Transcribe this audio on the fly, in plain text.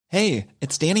Hey,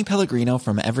 it's Danny Pellegrino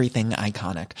from Everything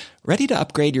Iconic. Ready to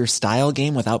upgrade your style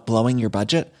game without blowing your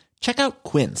budget? Check out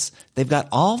Quince. They've got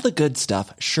all the good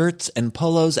stuff, shirts and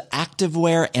polos,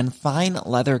 activewear, and fine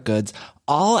leather goods,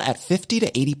 all at 50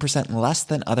 to 80% less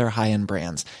than other high-end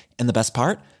brands. And the best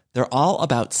part? They're all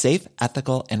about safe,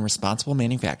 ethical, and responsible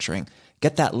manufacturing.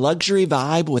 Get that luxury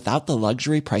vibe without the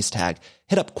luxury price tag.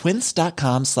 Hit up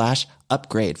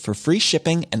quince.com/upgrade for free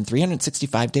shipping and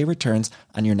 365-day returns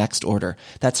on your next order.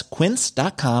 That's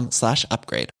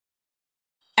quince.com/upgrade.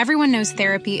 Everyone knows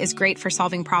therapy is great for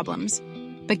solving problems,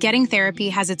 but getting therapy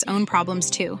has its own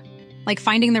problems too, like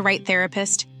finding the right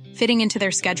therapist, fitting into their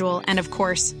schedule, and of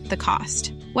course, the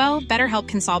cost. Well, BetterHelp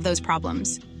can solve those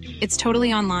problems. It's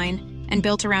totally online and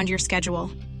built around your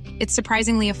schedule. It's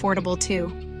surprisingly affordable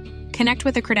too. Connect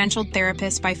with a credentialed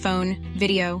therapist by phone,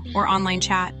 video, or online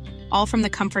chat, all from the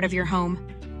comfort of your home.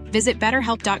 Visit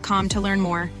BetterHelp.com to learn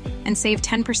more and save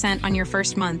 10% on your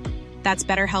first month. That's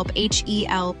BetterHelp,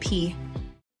 H-E-L-P.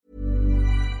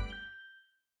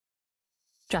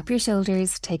 Drop your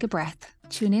shoulders, take a breath,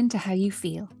 tune in to how you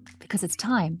feel, because it's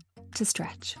time to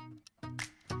stretch.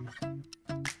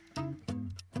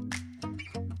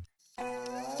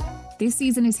 This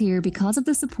season is here because of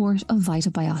the support of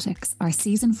Vitabiotics, our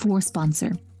Season 4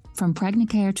 sponsor. From pregnant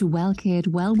care to well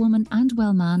kid, well woman and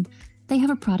well man, they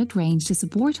have a product range to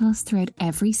support us throughout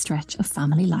every stretch of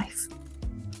family life.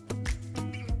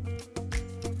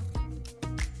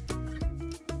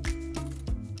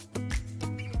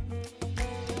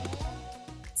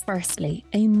 Firstly,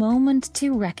 a moment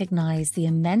to recognise the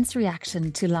immense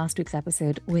reaction to last week's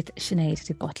episode with Sinead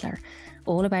de Butler,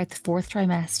 all about the fourth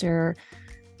trimester,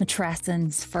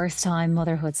 matrescence, first-time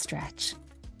motherhood stretch.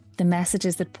 The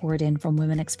messages that poured in from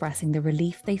women expressing the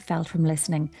relief they felt from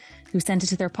listening, who sent it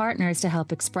to their partners to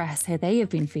help express how they have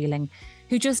been feeling,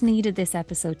 who just needed this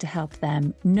episode to help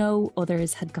them know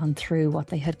others had gone through what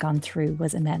they had gone through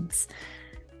was immense.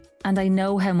 And I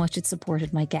know how much it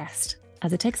supported my guest,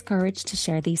 as it takes courage to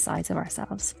share these sides of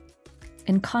ourselves.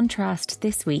 In contrast,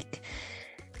 this week,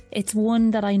 it's one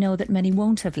that I know that many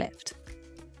won't have lived,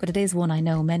 but it is one I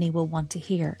know many will want to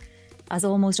hear, as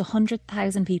almost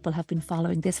 100,000 people have been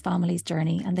following this family's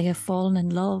journey and they have fallen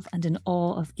in love and in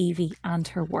awe of Evie and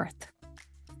her worth.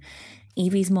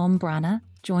 Evie's mum, Brana,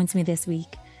 joins me this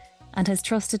week and has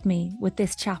trusted me with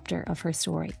this chapter of her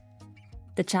story,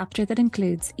 the chapter that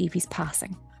includes Evie's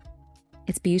passing.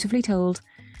 It's beautifully told,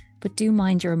 but do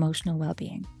mind your emotional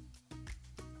well-being.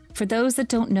 For those that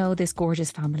don't know this gorgeous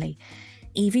family,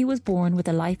 Evie was born with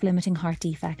a life-limiting heart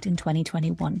defect in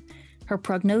 2021. Her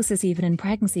prognosis even in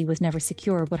pregnancy was never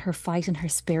secure, but her fight and her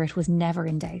spirit was never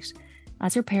in doubt,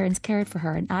 as her parents cared for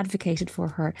her and advocated for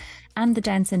her and the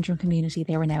Down syndrome community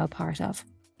they were now a part of.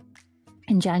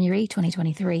 In January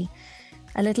 2023,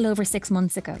 a little over 6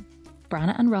 months ago,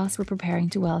 Brana and Ross were preparing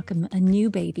to welcome a new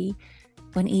baby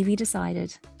when Evie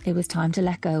decided it was time to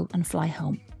let go and fly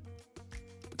home.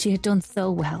 She had done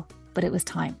so well, but it was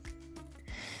time.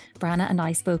 Brana and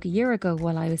I spoke a year ago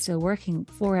while I was still working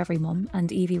for Every Mum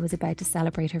and Evie was about to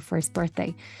celebrate her first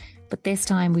birthday. But this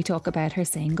time we talk about her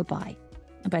saying goodbye,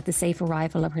 about the safe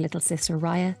arrival of her little sister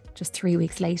Raya just 3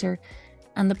 weeks later,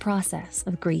 and the process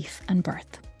of grief and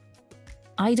birth.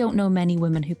 I don't know many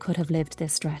women who could have lived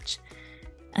this stretch,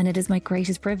 and it is my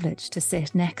greatest privilege to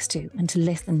sit next to and to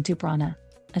listen to Brana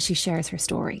as she shares her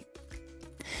story.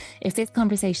 If this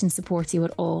conversation supports you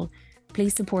at all,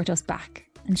 please support us back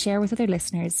and share with other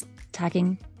listeners,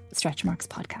 tagging Stretch Marks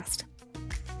Podcast.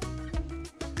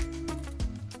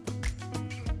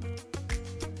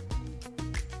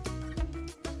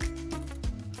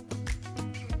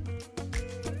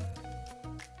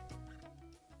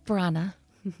 Brana,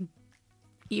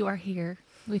 you are here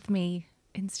with me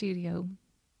in studio.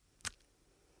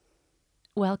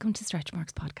 Welcome to Stretch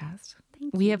Marks Podcast.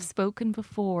 Thank you. We have spoken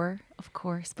before, of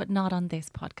course, but not on this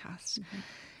podcast. Mm-hmm.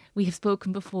 We have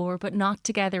spoken before, but not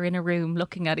together in a room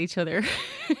looking at each other,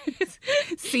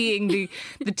 seeing the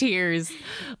tears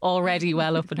already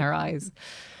well up in our eyes.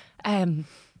 The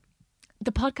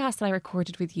podcast that I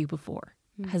recorded with you before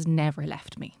has never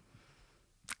left me.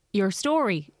 Your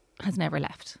story has never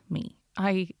left me.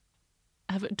 I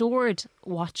have adored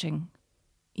watching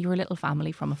your little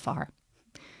family from afar.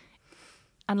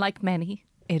 And like many,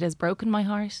 it has broken my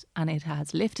heart and it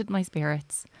has lifted my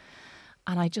spirits.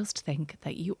 And I just think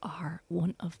that you are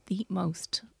one of the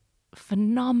most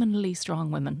phenomenally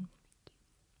strong women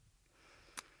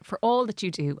for all that you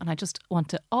do. And I just want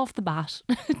to, off the bat,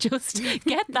 just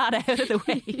get that out of the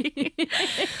way.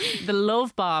 The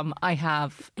love bomb I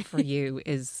have for you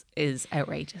is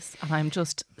outrageous. And I'm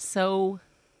just so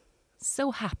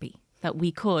happy that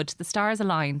the stars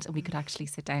aligned and we could actually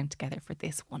sit down together for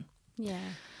this one. Yeah.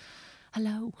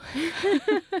 Hello.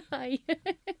 Hi.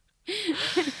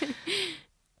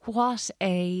 What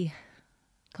a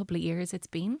couple of years it's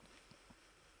been.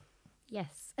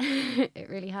 Yes, it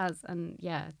really has. And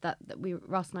yeah,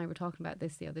 Ross and I were talking about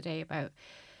this the other day about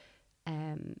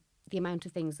the amount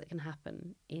of things that can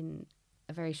happen in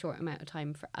a very short amount of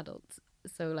time for adults.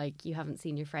 So like you haven't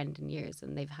seen your friend in years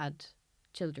and they've had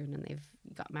children and they've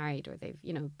got married or they've,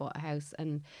 bought a house,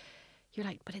 and you're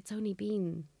like, but it's only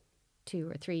been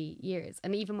 2 or 3 years.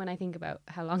 And even when I think about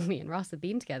how long me and Ross have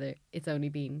been together, it's only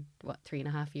been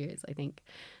 3.5 years, I think.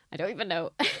 I don't even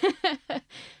know.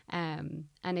 And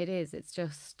it's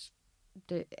just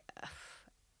and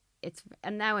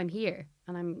now I'm here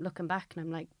and I'm looking back and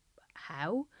I'm like,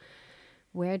 how,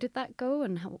 where did that go,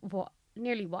 and what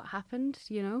happened,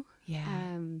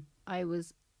 Yeah. I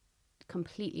was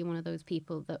completely one of those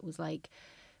people that was like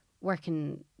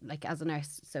working like as a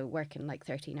nurse, so working like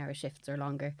 13-hour shifts or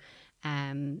longer,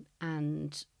 and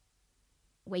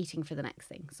waiting for the next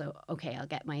thing. So okay, I'll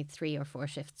get my 3 or 4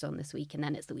 shifts done this week and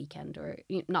then it's the weekend, or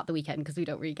not the weekend because we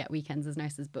don't really get weekends as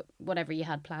nurses, but whatever you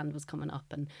had planned was coming up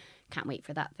and can't wait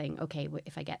for that thing. Okay,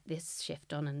 if I get this shift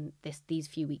done and these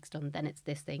few weeks done, then it's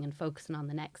this thing, and focusing on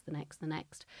the next.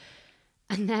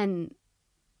 And then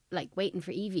like waiting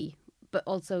for Evie, but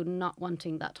also not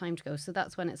wanting that time to go. So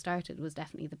that's when it started, was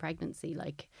definitely the pregnancy,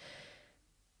 like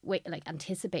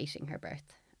anticipating her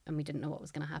birth. And we didn't know what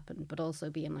was going to happen, but also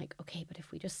being like, okay, but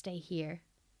if we just stay here,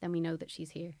 then we know that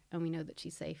she's here and we know that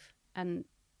she's safe. And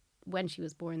when she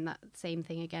was born, that same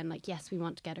thing again, like, yes, we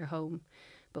want to get her home,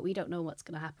 but we don't know what's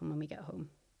going to happen when we get home.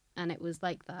 And it was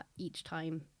like that each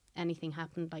time anything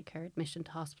happened, like her admission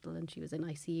to hospital and she was in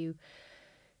ICU.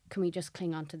 Can we just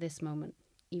cling on to this moment,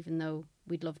 even though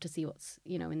we'd love to see what's,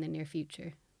 in the near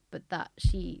future? But that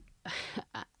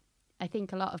I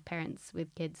think a lot of parents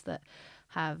with kids that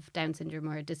have Down syndrome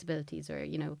or disabilities or,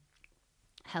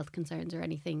 health concerns or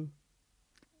anything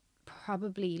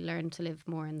probably learn to live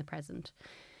more in the present.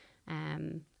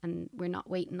 And we're not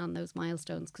waiting on those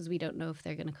milestones because we don't know if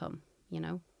they're going to come,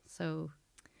 So,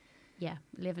 yeah,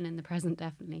 living in the present,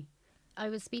 definitely. I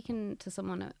was speaking to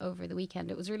someone over the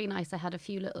weekend. It was really nice. I had a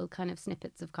few little kind of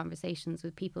snippets of conversations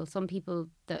with people. Some people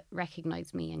that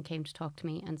recognised me and came to talk to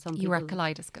me, and some people... You were at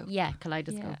Kaleidoscope. Yeah,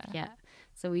 Kaleidoscope, yeah.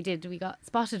 So we got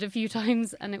spotted a few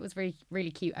times, and it was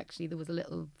really cute, actually. There was a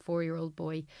little 4-year-old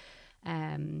boy,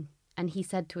 and he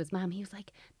said to his mum, he was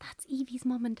like, that's Evie's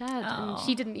mum and dad. Aww. And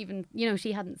she didn't even,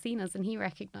 she hadn't seen us, and he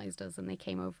recognised us, and they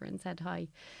came over and said hi,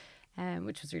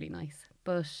 which was really nice.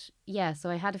 But yeah,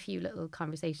 so I had a few little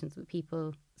conversations with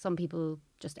people. Some people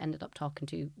just ended up talking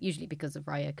to, usually because of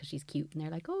Raya, because she's cute, and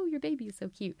they're like, oh, your baby is so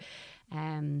cute.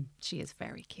 She is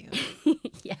very cute.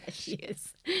 Yeah, she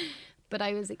is. But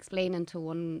I was explaining to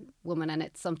one woman, and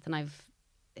it's something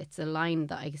it's a line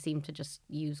that I seem to just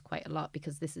use quite a lot,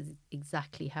 because this is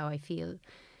exactly how I feel.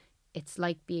 It's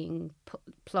like being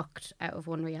plucked out of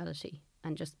one reality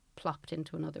and just plopped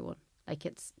into another one. Like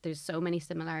there's so many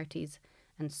similarities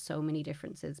and so many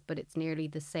differences, but it's nearly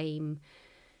the same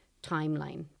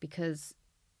timeline, because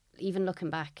even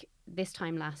looking back, this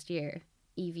time last year,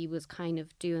 Evie was kind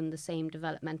of doing the same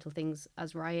developmental things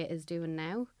as Raya is doing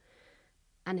now.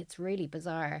 And it's really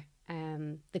bizarre.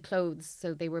 The clothes,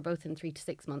 so they were both in 3 to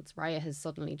 6 months. Raya has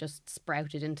suddenly just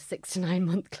sprouted into 6 to 9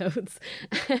 month clothes.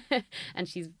 And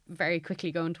she's very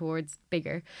quickly going towards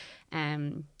bigger.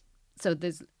 So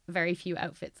there's very few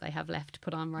outfits I have left to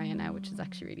put on Raya now, which is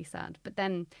actually really sad. But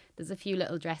then there's a few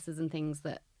little dresses and things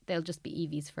that they'll just be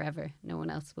Evie's forever. No one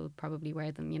else will probably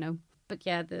wear them, But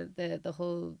yeah, the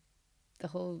whole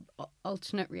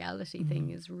alternate reality thing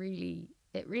is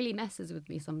it really messes with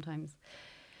me sometimes.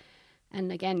 And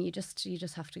again, you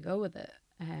just have to go with it.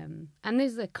 And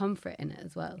there's a comfort in it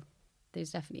as well.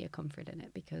 There's definitely a comfort in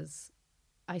it, because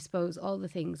I suppose all the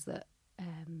things that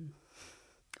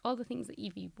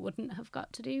Evie wouldn't have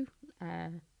got to do,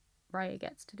 Raya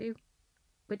gets to do,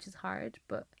 which is hard,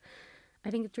 but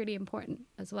I think it's really important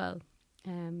as well.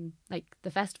 Like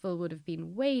the festival would have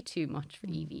been way too much for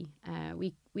Evie.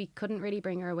 We couldn't really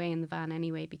bring her away in the van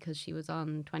anyway, because she was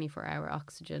on 24-hour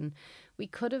oxygen. We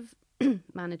could have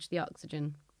managed the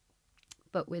oxygen,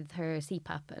 but with her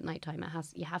CPAP at nighttime,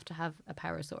 you have to have a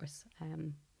power source.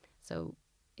 So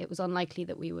it was unlikely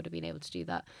that we would have been able to do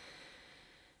that.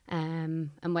 And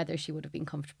whether she would have been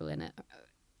comfortable in it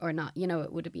or not,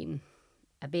 it would have been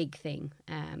a big thing.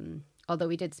 Although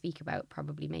we did speak about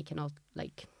probably making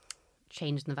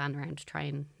changing the van around to try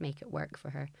and make it work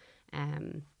for her.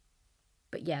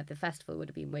 But yeah, the festival would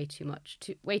have been way too much,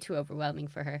 way too overwhelming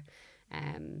for her.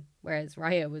 Whereas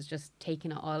Raya was just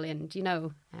taking it all in, do you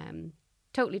know?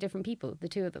 Totally different people, the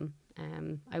two of them.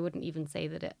 I wouldn't even say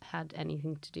that it had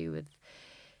anything to do with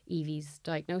Evie's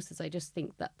diagnosis. I just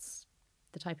think that's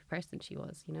the type of person she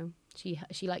was, you know?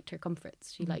 She liked her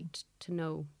comforts. She liked to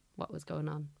know what was going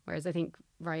on. Whereas I think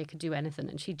Raya could do anything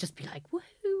and she'd just be like,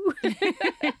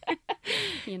 woohoo!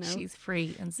 You know? She's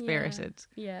free and spirited.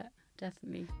 Yeah,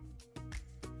 definitely.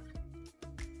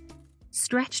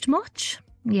 Stretched much?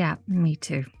 Yeah, me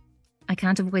too. I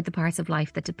can't avoid the parts of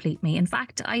life that deplete me. In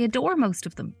fact, I adore most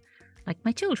of them, like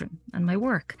my children and my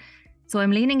work. So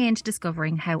I'm leaning into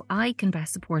discovering how I can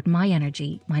best support my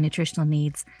energy, my nutritional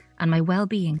needs, and my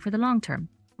well-being for the long term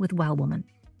with Well Woman.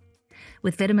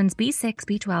 With vitamins B6,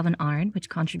 B12 and iron, which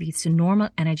contributes to normal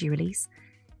energy release,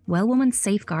 Well Woman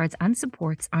safeguards and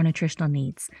supports our nutritional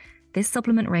needs. This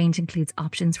supplement range includes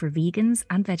options for vegans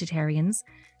and vegetarians,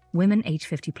 women age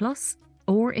 50 plus,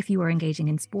 or if you are engaging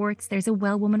in sports, there's a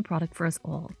Well Woman product for us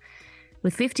all.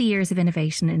 With 50 years of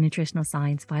innovation in nutritional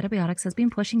science, Vitabiotics has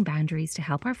been pushing boundaries to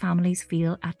help our families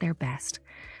feel at their best.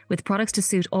 With products to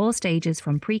suit all stages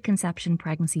from preconception,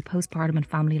 pregnancy, postpartum and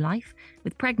family life,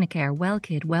 with Pregnacare, Well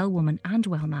Kid, Well Woman and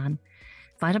Well Man,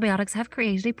 Vitabiotics have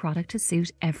created a product to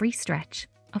suit every stretch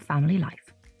of family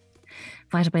life.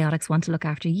 Vitabiotics want to look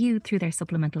after you through their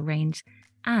supplemental range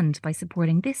and by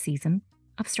supporting this season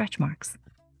of stretch marks.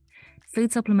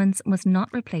 Food supplements must not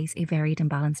replace a varied and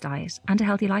balanced diet and a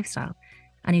healthy lifestyle,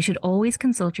 and you should always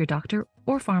consult your doctor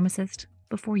or pharmacist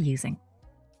before using.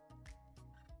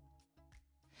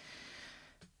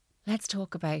 Let's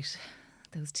talk about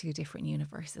those two different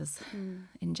universes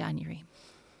in January.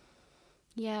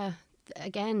 Yeah,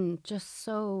 again, just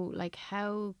so like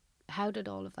how did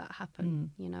all of that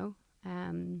happen, you know?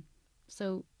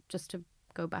 So just to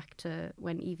go back to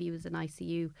when Evie was in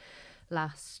ICU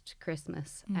last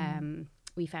Christmas,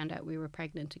 we found out we were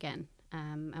pregnant again,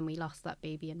 and we lost that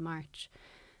baby in March.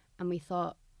 And we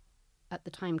thought at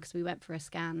the time, because we went for a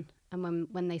scan, and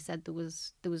when they said there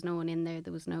was no one in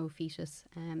there was no fetus,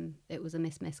 it was a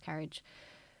miscarriage,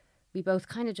 we both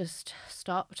kind of just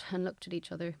stopped and looked at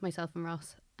each other, myself and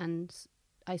Ross, and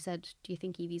I said, do you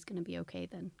think Evie's going to be okay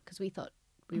then? Because we thought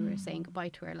we were saying goodbye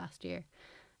to her last year.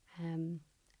 And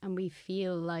we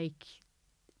feel like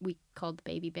we called the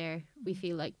baby Bear. We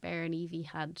feel like Bear and Evie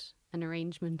had an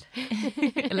arrangement.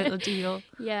 A little deal.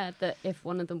 Yeah, that if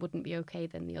one of them wouldn't be okay,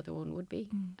 then the other one would be.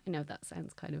 I know that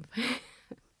sounds kind of...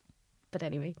 But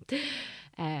anyway.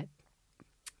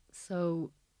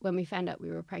 So when we found out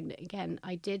we were pregnant again,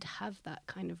 I did have that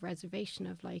kind of reservation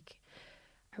of like,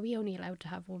 are we only allowed to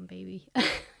have one baby?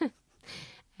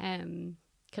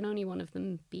 Can only one of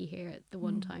them be here at the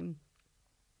one time?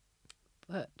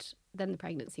 But then the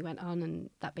pregnancy went on and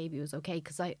that baby was okay,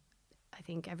 because I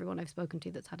think everyone I've spoken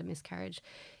to that's had a miscarriage,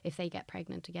 if they get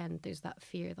pregnant again, there's that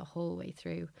fear the whole way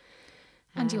through.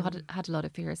 And you had a lot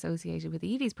of fear associated with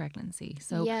Evie's pregnancy.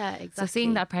 So, yeah, exactly. So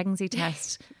seeing that pregnancy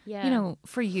test, yeah. you know,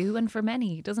 for you and for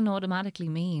many, doesn't automatically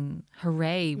mean,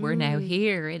 hooray, we're now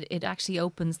here. It actually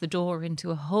opens the door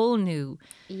into a whole new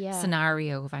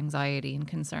scenario of anxiety and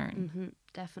concern.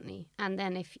 Definitely. And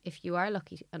then if you are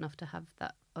lucky enough to have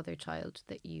that other child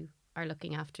that you are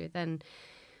looking after, then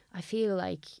I feel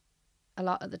like a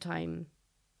lot of the time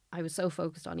I was so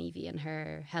focused on Evie and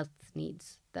her health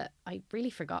needs that I really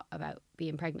forgot about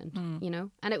being pregnant, you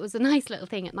know? And it was a nice little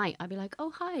thing at night. I'd be like,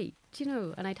 oh, hi, do you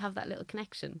know? And I'd have that little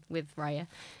connection with Raya.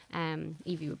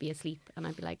 Evie would be asleep and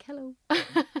I'd be like, hello,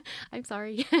 I'm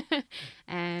sorry.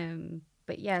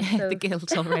 But yeah. So... the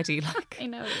guilt already. Like, I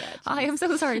know, yeah. I am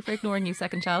so sorry for ignoring you,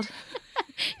 second child.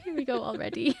 Here we go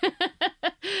already.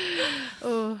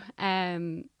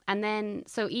 And then,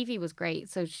 so Evie was great.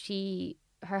 So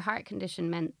her heart condition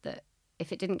meant that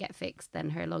if it didn't get fixed, then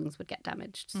her lungs would get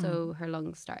damaged. So her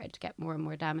lungs started to get more and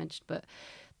more damaged. But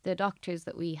the doctors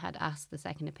that we had asked the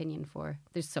second opinion for,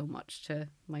 there's so much to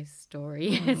my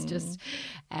story. It's just,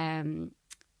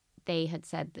 they had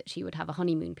said that she would have a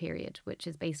honeymoon period, which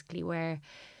is basically where,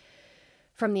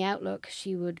 from the outlook,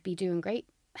 she would be doing great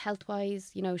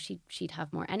health-wise. You know, she'd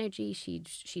have more energy,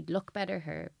 she'd look better,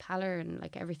 her pallor and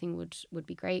like everything would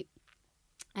be great.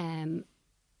 And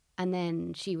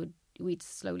then we'd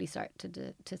slowly start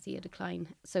to see a decline.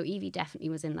 So Evie definitely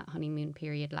was in that honeymoon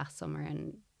period last summer,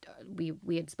 and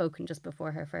we had spoken just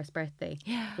before her first birthday,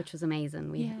 which was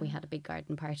amazing. We had a big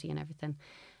garden party and everything.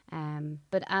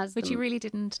 But you really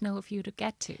didn't know if you'd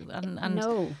get to. And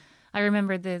no. I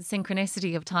remember the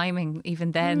synchronicity of timing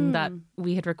even then, that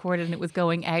we had recorded and it was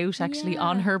going out actually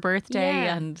on her birthday,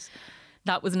 and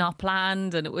that was not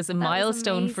planned, and it was a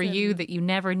milestone for you that you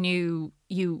never knew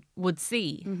you would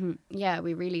see. Yeah,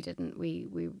 we really didn't. We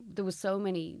there was so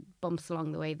many bumps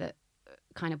along the way that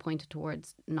kind of pointed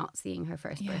towards not seeing her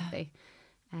first birthday.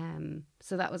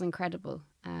 So that was incredible.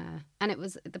 And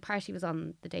the party was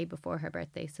on the day before her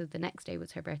birthday. So the next day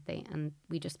was her birthday and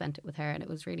we just spent it with her, and it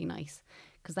was really nice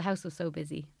because the house was so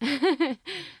busy.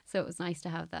 So it was nice to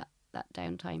have that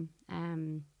downtime.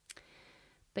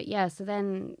 But yeah, so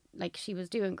then like she was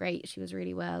doing great. She was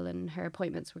really well and her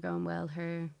appointments were going well.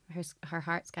 Her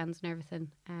heart scans and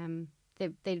everything.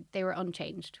 They were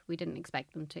unchanged. We didn't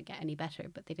expect them to get any better,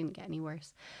 but they didn't get any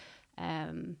worse.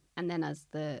 And then as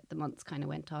the months kind of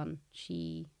went on,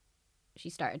 she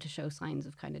started to show signs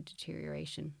of kind of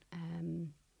deterioration.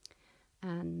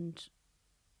 And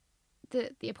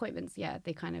the appointments,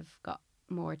 they kind of got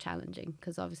more challenging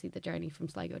because obviously the journey from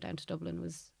Sligo down to Dublin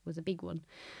was a big one.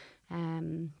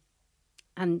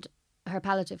 And her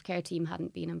palliative care team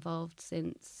hadn't been involved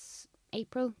since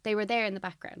April. They were there in the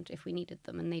background if we needed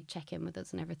them, and they'd check in with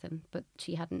us and everything. But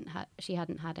she hadn't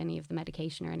had any of the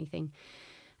medication or anything.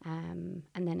 And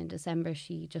then in December,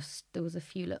 there was a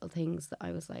few little things that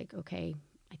I was like, okay,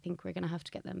 I think we're going to have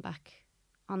to get them back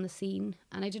on the scene.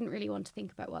 And I didn't really want to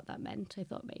think about what that meant. I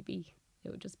thought maybe it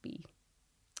would just be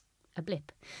a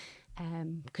blip,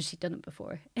 because she'd done it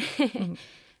before.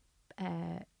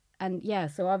 And yeah,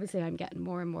 so obviously I'm getting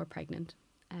more and more pregnant.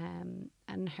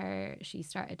 And she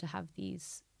started to have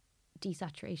these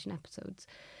desaturation episodes,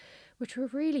 which were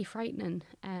really frightening,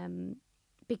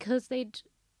 because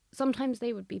sometimes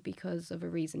they would be because of a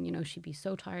reason, she'd be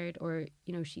so tired, or,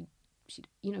 she'd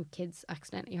kids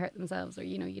accidentally hurt themselves, or,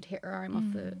 you'd hit her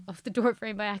arm off the door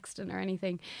frame by accident or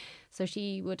anything. So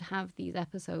she would have these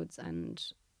episodes, and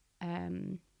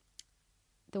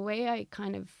the way I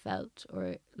kind of felt,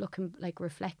 or looking, like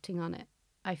reflecting on it,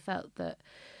 I felt that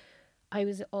I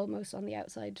was almost on the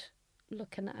outside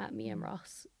looking at me and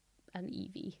Ross and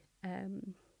Evie,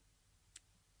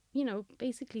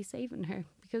 basically saving her,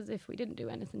 because if we didn't do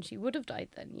anything, she would have died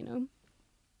then,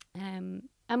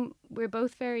 and we're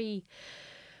both very,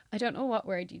 I don't know what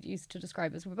word you'd use to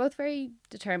describe us, we're both very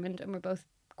determined, and we're both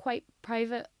quite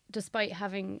private, despite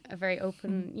having a very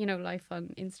open, life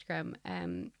on Instagram.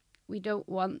 We don't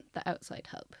want the outside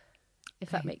help, if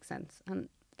that makes sense. And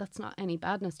that's not any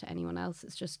badness to anyone else.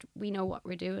 It's just we know what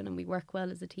we're doing and we work well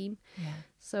as a team. Yeah.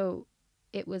 So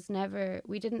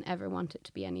we didn't ever want it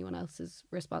to be anyone else's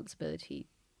responsibility,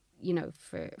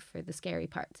 for the scary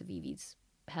parts of Evie's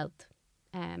health.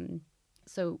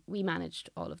 So we managed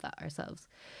all of that ourselves.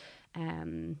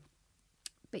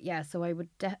 But yeah, so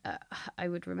I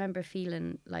would remember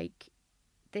feeling like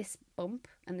this bump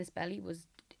and this belly was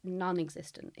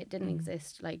non-existent. It didn't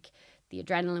exist. Like the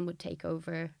adrenaline would take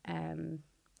over, and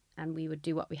we would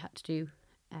do what we had to do,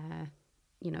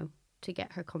 to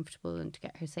get her comfortable and to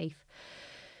get her safe.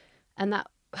 And that,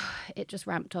 it just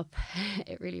ramped up.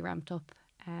 It really ramped up.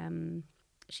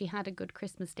 She had a good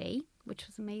Christmas Day, which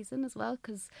was amazing as well,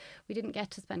 because we didn't get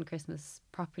to spend Christmas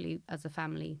properly as a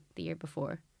family the year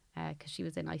before, because she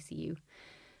was in ICU.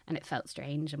 And it felt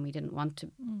strange, and we didn't want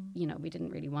to, we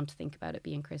didn't really want to think about it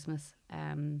being Christmas.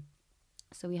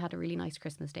 So we had a really nice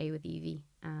Christmas Day with Evie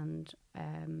and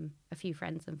a few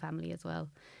friends and family as well.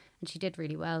 And she did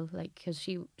really well, because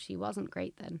she wasn't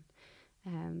great then.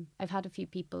 I've had a few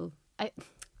people, I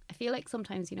feel like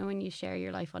sometimes, when you share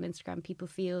your life on Instagram, people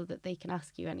feel that they can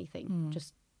ask you anything.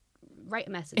 Just write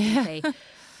a message and say,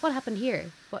 what happened here?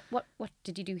 What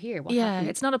did you do here? What happened?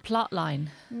 It's not a plot line.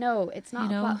 No, it's not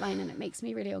a plot line, and it makes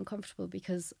me really uncomfortable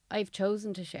because I've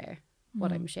chosen to share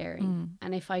what I'm sharing.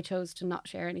 And if I chose to not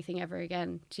share anything ever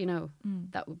again,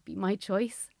 that would be my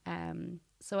choice.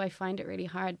 So I find it really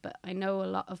hard, but I know a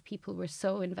lot of people were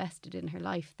so invested in her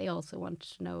life, they also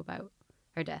wanted to know about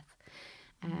her death.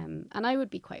 And I would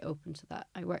be quite open to that.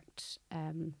 I worked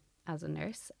as a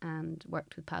nurse and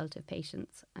worked with palliative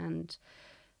patients, and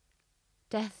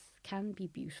death can be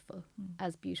beautiful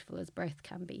as birth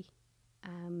can be.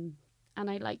 And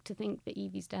I like to think that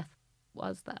Evie's death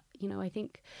was that. I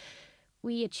think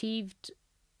we achieved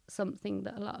something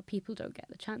that a lot of people don't get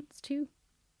the chance to,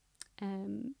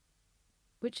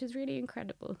 which is really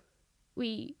incredible.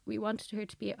 We wanted her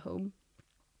to be at home.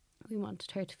 We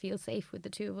wanted her to feel safe with the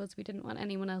two of us. We didn't want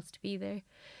anyone else to be there.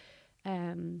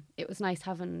 It was nice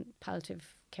having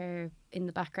palliative care in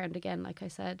the background again, like I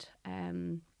said.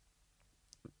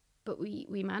 But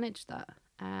we managed that.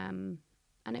 And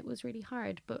it was really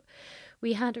hard. But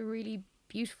we had a really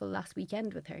beautiful last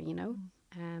weekend with her,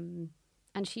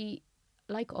 and she,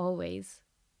 like always,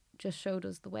 just showed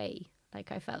us the way.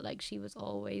 Like I felt like she was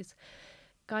always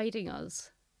guiding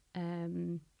us,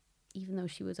 even though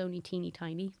she was only teeny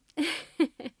tiny.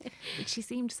 She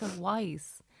seemed so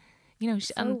wise.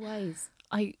 So wise.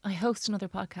 I host another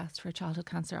podcast for Childhood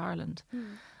Cancer Ireland,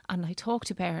 and I talk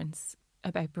to parents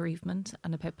about bereavement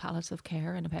and about palliative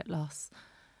care and about loss.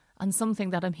 And something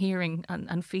that I'm hearing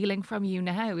and feeling from you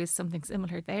now is something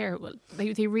similar there. Well,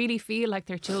 they really feel like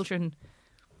their children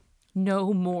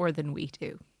know more than we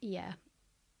do. Yeah.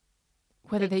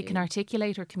 Whether they can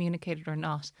articulate or communicate it or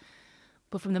not.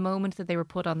 But from the moment that they were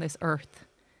put on this earth,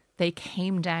 they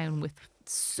came down with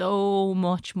so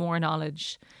much more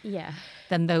knowledge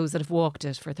than those that have walked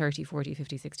it for 30, 40,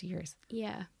 50, 60 years.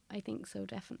 Yeah, I think so,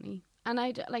 definitely. And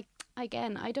I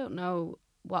don't know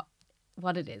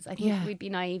what it is. I think we'd be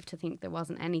naive to think there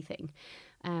wasn't anything.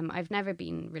 I've never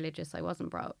been religious. I wasn't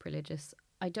brought up religious.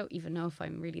 I don't even know if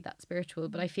I'm really that spiritual,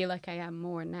 but I feel like I am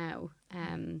more now.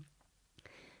 And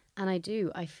I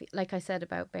feel, like I said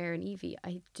about Bear and Evie,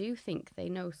 I do think they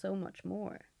know so much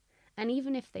more. And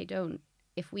even if they don't,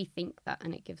 if we think that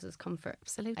and it gives us comfort,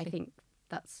 absolutely, I think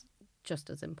that's just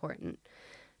as important.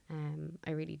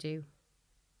 I really do.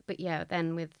 But yeah,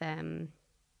 then with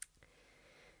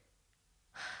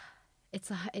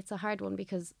it's a hard one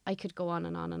because I could go on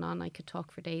and on and on. I could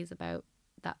talk for days about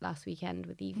that last weekend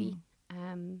with Evie,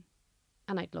 and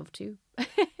I'd love to.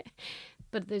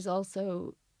 But there's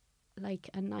also like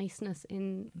a niceness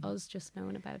in us just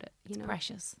knowing about it. You know,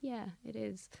 precious. Yeah, it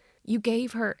is. You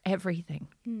gave her everything.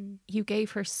 You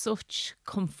gave her such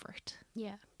comfort.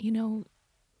 Yeah. You know,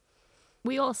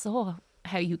 we all saw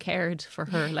how you cared for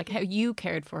her, like how you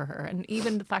cared for her. And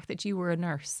even the fact that you were a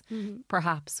nurse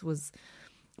perhaps was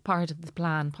part of the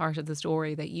plan, part of the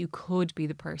story, that you could be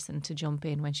the person to jump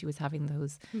in when she was having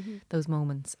those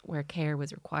moments where care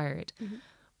was required.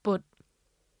 But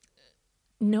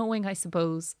knowing, I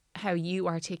suppose, how you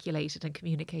articulated and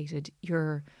communicated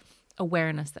your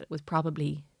awareness that it was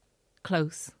probably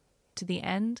close to the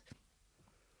end,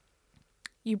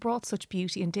 you brought such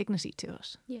beauty and dignity to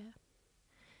it. Yeah.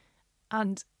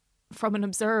 And from an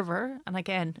observer, and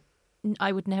again,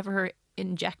 I would never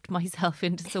inject myself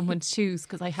into someone's shoes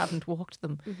because I haven't walked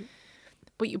them,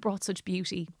 but you brought such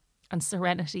beauty and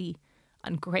serenity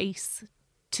and grace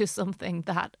to something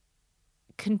that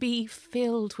can be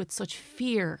filled with such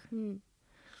fear. And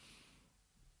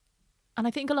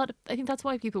I think that's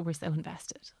why people were so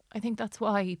invested. I think that's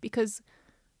why, because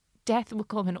death will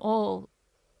come in all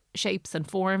shapes and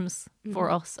forms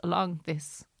for us along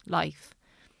this life.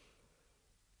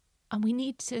 And we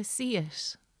need to see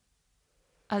it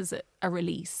as a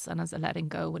release and as a letting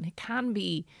go. And it can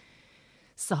be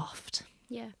soft.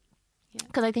 Yeah.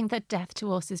 Because I think that death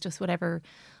to us is just whatever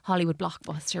Hollywood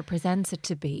blockbuster presents it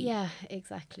to be. Yeah,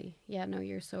 exactly. Yeah, no,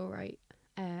 you're so right.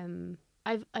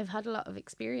 I've had a lot of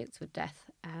experience with death,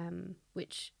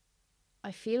 which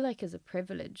I feel like is a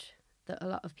privilege that a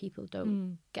lot of people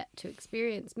don't get to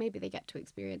experience. Maybe they get to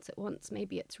experience it once.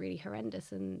 Maybe it's really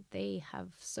horrendous and they have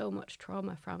so much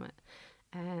trauma from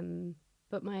it.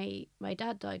 But my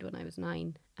dad died when I was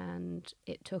 9, and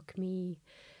it took me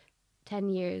 10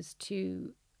 years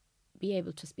to be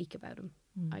able to speak about him.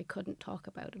 I couldn't talk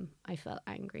about him. I felt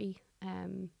angry.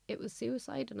 It was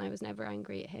suicide, and I was never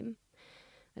angry at him.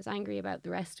 I was angry about the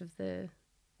rest of the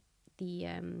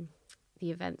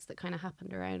events that kind of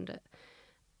happened around it.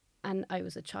 And I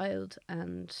was a child,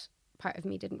 and part of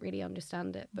me didn't really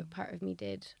understand it, but part of me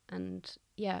did. And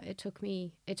yeah, it took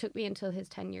me until his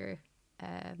 10-year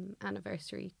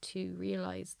anniversary to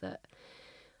realise that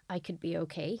I could be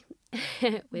okay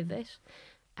with it,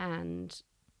 and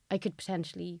I could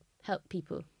potentially help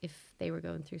people if they were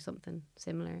going through something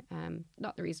similar.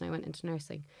 Not the reason I went into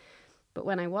nursing, but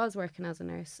when I was working as a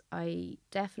nurse, I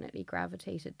definitely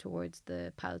gravitated towards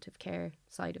the palliative care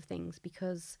side of things,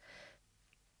 because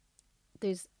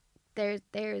there's the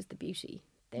beauty.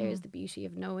 There's the beauty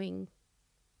of knowing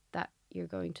that you're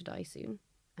going to die soon,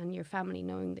 and your family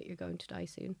knowing that you're going to die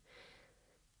soon.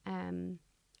 And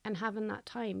having that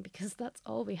time, because that's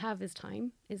all we have is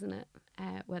time, isn't it?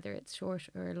 Whether it's short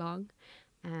or long.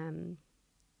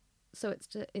 So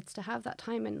it's to have that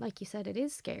time, and like you said, it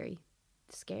is scary.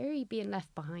 It's scary being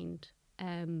left behind.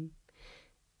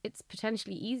 It's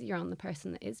potentially easier on the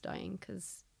person that is dying,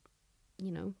 because,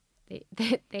 you know,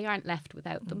 they aren't left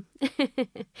without them.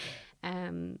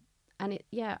 And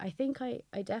I think I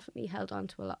definitely held on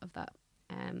to a lot of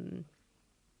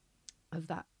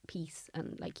that peace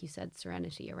and, like you said,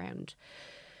 serenity around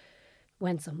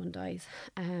when someone dies.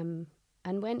 And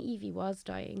when Evie was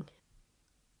dying,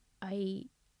 I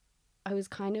was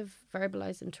kind of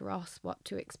verbalising to Ross what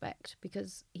to expect,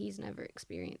 because he's never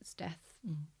experienced death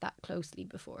that closely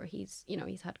before. He's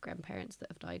had grandparents that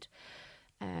have died,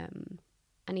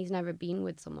 and he's never been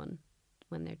with someone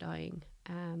when they're dying.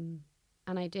 And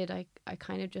I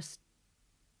kind of just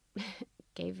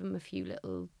gave him a few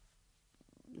little,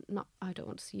 I don't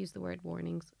want to use the word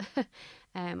warnings.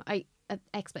 I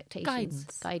expectations,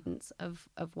 guidance of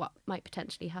what might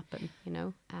potentially happen, you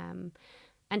know.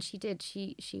 And she did.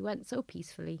 She went so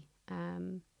peacefully.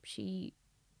 She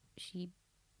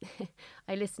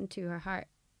I listened to her heart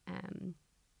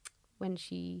when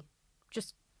she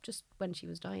just when she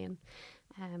was dying,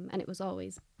 and it was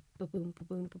always ba-boom,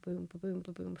 ba-boom, ba-boom, ba-boom,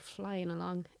 ba-boom, flying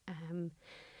along. And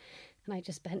I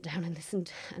just bent down and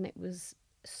listened, and it was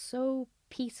so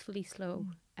peacefully slow.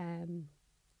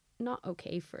 Not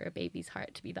okay for a baby's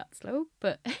heart to be that slow,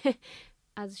 but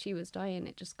as she was dying,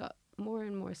 it just got more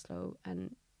and more slow,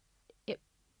 and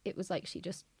it was like she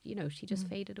just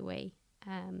faded away.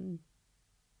 And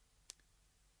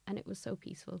it was so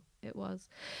peaceful. It was.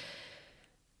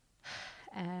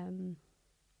 And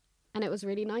it was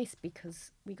really nice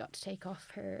because we got to take off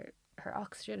her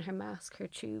oxygen, her mask, her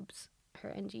tubes, her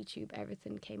NG tube,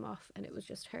 everything came off, and it was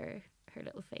just her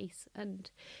little face. And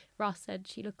Ross said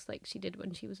she looks like she did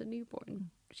when she was a newborn.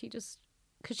 Because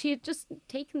she had just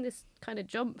taken this kind of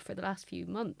jump for the last few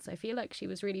months. I feel like she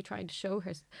was really trying to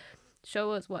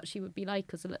show us what she would be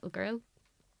like as a little girl.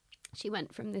 She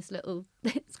went from this little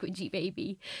squidgy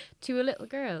baby to a little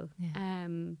girl. Yeah.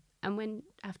 And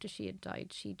after she had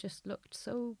died, she just looked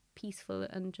so peaceful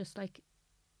and just like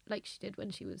she did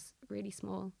when she was really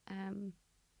small,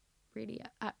 really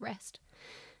at rest.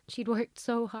 She'd worked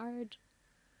so hard.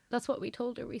 That's what we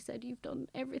told her. We said, you've done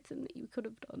everything that you could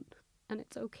have done, and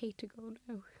it's okay to go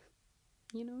now,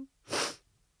 you know?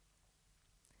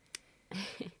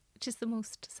 Which is the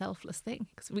most selfless thing,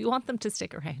 because we want them to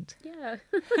stick around. Yeah.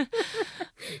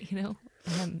 You know?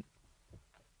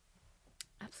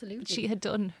 Absolutely. She had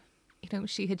done, you know,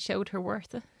 she had showed her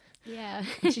worth. Yeah.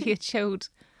 And she had showed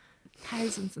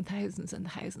thousands and thousands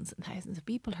and thousands and thousands of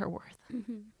people her worth.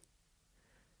 Mm-hmm.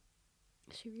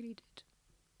 She really did.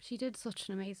 She did such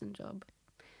an amazing job.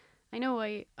 I know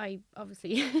I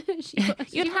obviously...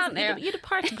 You'd a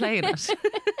part to play in it.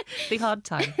 The odd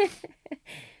time.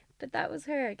 But that was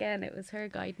her again. It was her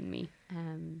guiding me.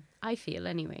 I feel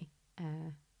anyway.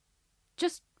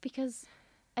 Just because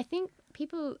I think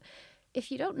people,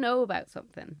 if you don't know about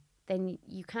something, then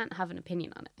you can't have an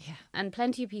opinion on it. Yeah. And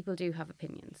plenty of people do have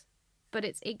opinions, but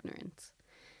it's ignorance.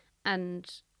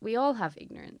 And we all have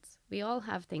ignorance. We all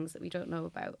have things that we don't know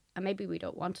about, and maybe we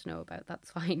don't want to know about.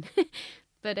 That's fine.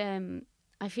 But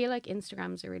I feel like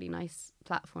Instagram's a really nice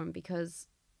platform because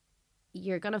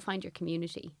you're going to find your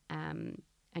community.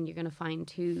 And you're going to find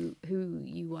who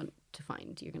you want to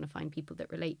find. You're going to find people that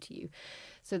relate to you.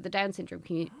 So the Down syndrome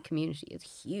community is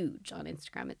huge on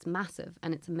Instagram. It's massive,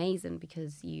 and it's amazing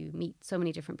because you meet so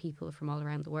many different people from all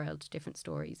around the world, different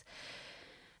stories.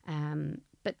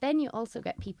 But then you also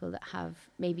get people that have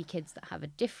maybe kids that have a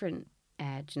different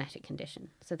genetic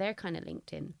condition. So they're kind of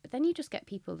linked in. But then you just get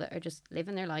people that are just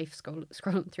living their life,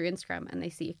 scrolling through Instagram, and they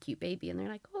see a cute baby and they're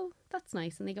like, oh, that's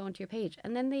nice. And they go onto your page.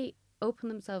 And then they open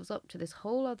themselves up to this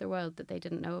whole other world that they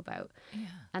didn't know about. Yeah.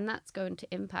 And that's going to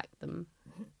impact them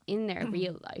in their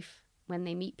real life when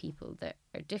they meet people that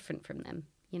are different from them,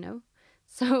 you know?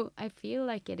 So I feel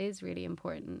like it is really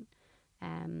important.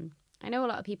 I know a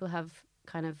lot of people have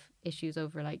kind of issues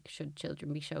over like, should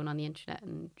children be shown on the internet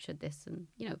and should this, and,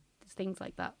 you know, there's things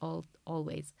like that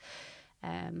always.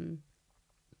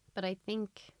 But I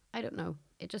think, I don't know,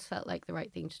 it just felt like the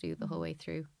right thing to do the whole way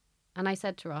through. And I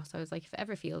said to Ross, I was like, if it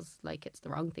ever feels like it's the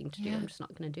wrong thing to do, I'm just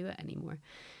not going to do it anymore.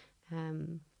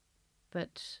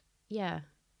 But yeah,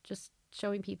 just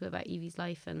showing people about Evie's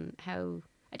life and how,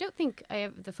 I don't think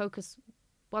the focus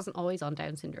wasn't always on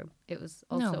Down syndrome. It was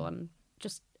also on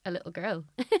just a little girl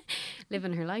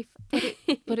living her life.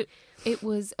 But it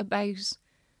was about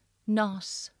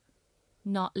not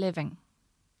living.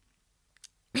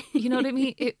 You know what I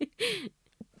mean?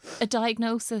 A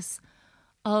diagnosis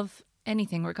of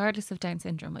anything, regardless of Down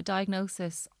syndrome, a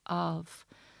diagnosis of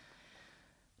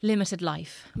limited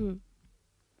life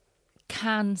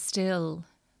can still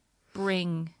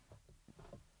bring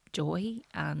joy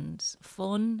and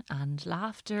fun and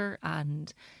laughter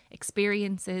and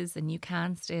experiences, and you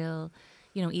can still,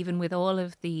 you know, even with all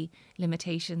of the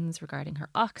limitations regarding her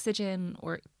oxygen,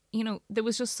 or, you know, there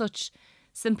was just such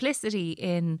simplicity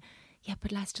in, yeah,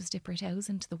 but let's just dip our toes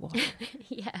into the water.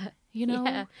 Yeah. You know?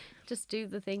 Yeah. Just do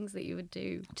the things that you would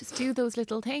do. Just do those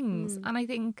little things. And I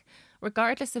think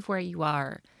regardless of where you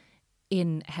are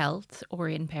in health or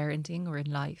in parenting or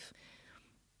in life,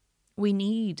 we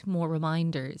need more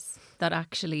reminders that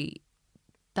actually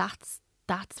that's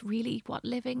really what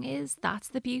living is. That's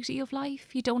the beauty of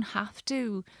life. You don't have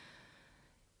to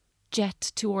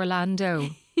jet to Orlando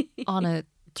on a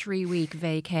 3-week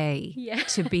vacay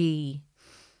to be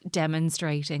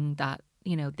demonstrating that,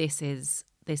 you know, this is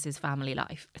family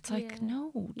life. It's like,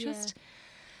 no, just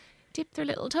dip their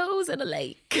little toes in a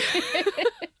lake.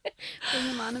 Bring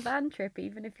them on a van trip,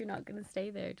 even if you're not going to stay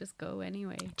there. Just go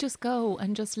anyway. Just go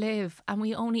and just live. And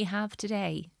we only have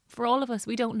today. For all of us,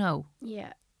 we don't know.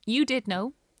 Yeah. You did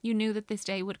know. You knew that this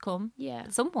day would come Yeah.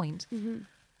 at some point.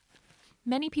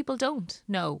 Many people don't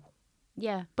know.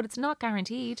 Yeah. But it's not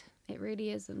guaranteed. It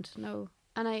really isn't, no.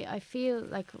 And I feel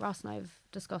like Ross and I have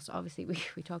discussed, obviously,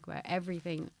 we talk about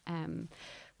everything,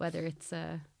 whether it's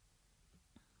a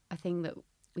thing that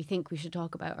we think we should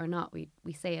talk about or not. We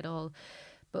say it all.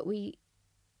 But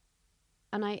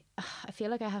I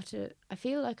feel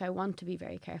like I want to be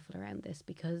very careful around this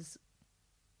because,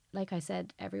 like I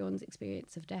said, everyone's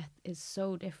experience of death is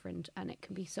so different and it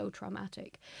can be so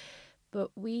traumatic.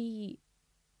 But we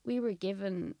were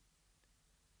given,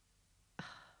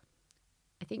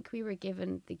 I think we were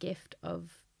given the gift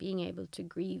of being able to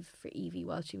grieve for Evie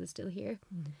while she was still here.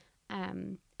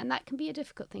 And that can be a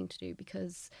difficult thing to do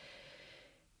because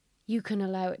you can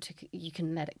allow it to, you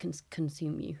can let it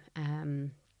consume you.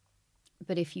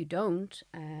 But if you don't,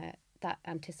 that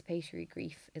anticipatory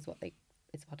grief is what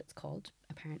it's called,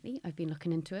 apparently. I've been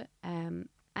looking into it. And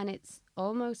it's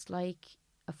almost like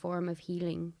a form of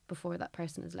healing before that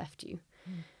person has left you.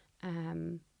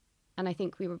 And I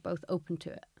think we were both open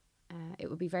to it. It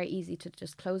would be very easy to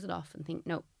just close it off and think,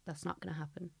 no, that's not going to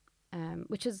happen.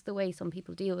 Which is the way some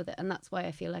people deal with it. And that's why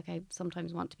I feel like I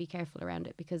sometimes want to be careful around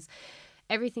it because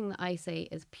everything that I say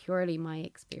is purely my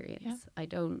experience. Yeah. I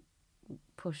don't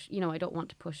push, I don't want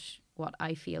to push what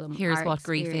I feel. And here's what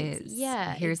experience. Grief is.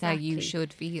 Yeah, here's exactly. how you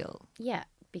should feel. Yeah,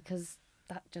 because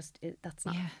that just that's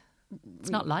not. Yeah. It's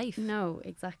not life. No,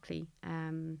 exactly.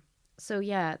 So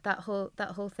yeah, that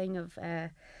whole thing of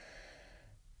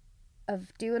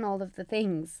doing all of the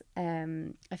things.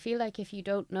 I feel like if you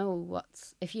don't know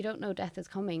death is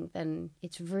coming, then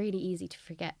it's really easy to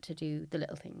forget to do the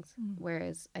little things.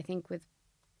 Whereas I think with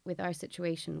our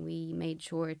situation, we made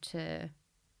sure to,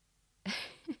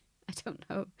 I don't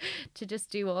know, to just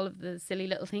do all of the silly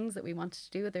little things that we wanted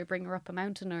to do, whether bring her up a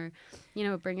mountain or,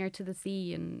 bring her to the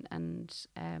sea and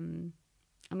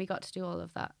we got to do all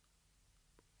of that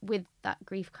with that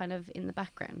grief kind of in the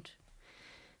background.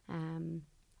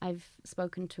 I've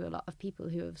spoken to a lot of people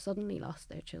who have suddenly lost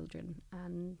their children,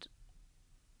 and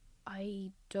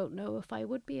I don't know if I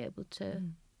would be able to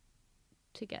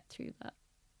get through that.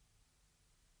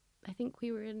 I think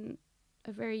we were in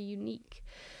a very unique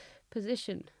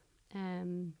position,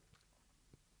 and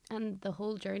the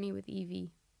whole journey with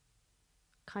Evie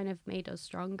kind of made us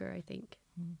stronger, I think,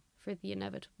 for the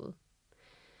inevitable.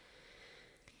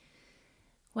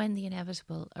 When the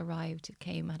inevitable arrived, it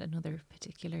came at another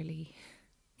particularly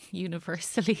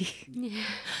universally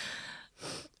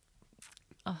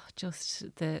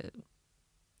just the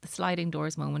sliding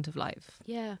doors moment of life.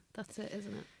 Yeah, that's it,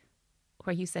 isn't it?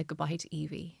 Where you said goodbye to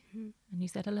Evie and you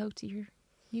said hello to your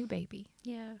new baby.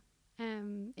 Yeah.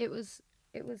 It was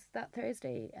that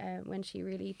Thursday when she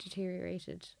really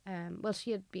deteriorated. Well, she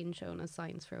had been shown as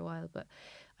signs for a while, but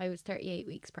I was 38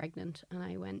 weeks pregnant and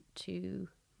I went to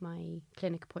my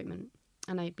clinic appointment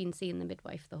and I'd been seeing the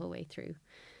midwife the whole way through.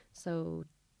 So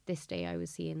this day I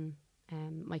was seeing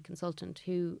my consultant,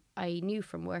 who I knew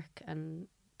from work and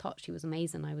thought she was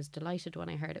amazing. I was delighted when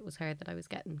I heard it was her that I was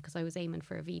getting, because I was aiming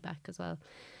for a VBAC as well.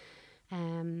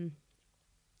 And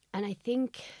I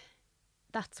think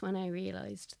that's when I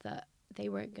realised that they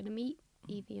weren't going to meet,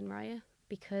 Evie and Raya,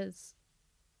 because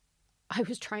I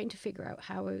was trying to figure out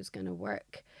how I was going to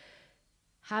work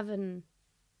having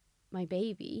my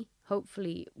baby,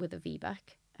 hopefully with a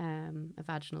VBAC, a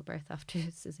vaginal birth after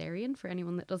cesarean, for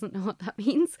anyone that doesn't know what that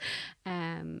means,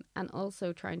 and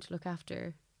also trying to look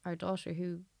after our daughter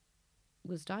who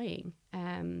was dying.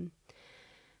 And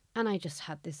I just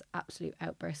had this absolute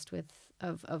outburst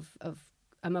of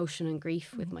emotion and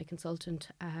grief with my consultant,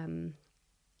 and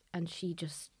she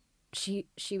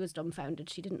was dumbfounded.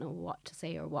 She didn't know what to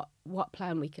say or what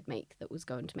plan we could make that was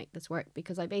going to make this work,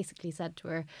 because I basically said to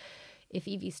her, if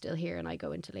Evie's still here and I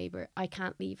go into labour, I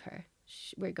can't leave her.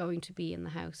 We're going to be in the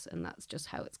house and that's just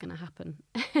how it's going to happen.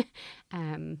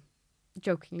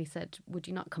 Jokingly said, would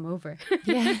you not come over?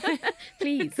 Yeah.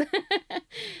 Please.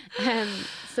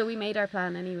 So we made our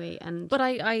plan anyway. But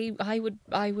I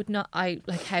would not,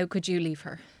 how could you leave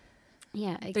her?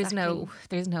 Yeah, exactly.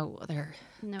 There's no other,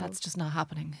 that's just not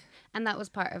happening. And that was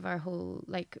part of our whole,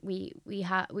 we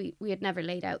had never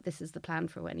laid out this is the plan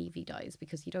for when Evie dies,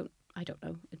 because I don't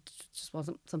know, it just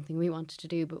wasn't something we wanted to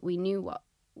do, but we knew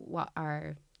what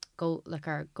our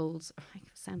our goals, it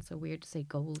sounds so weird to say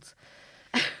goals.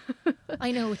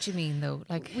 I know what you mean though,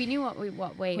 we knew what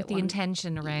way what the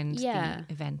intention around the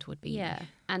event would be. Yeah,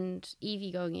 and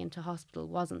Evie going into hospital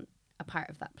wasn't a part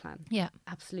of that plan. Yeah.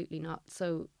 Absolutely not.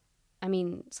 So, I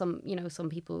mean, some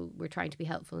people were trying to be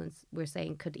helpful and were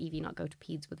saying, could Evie not go to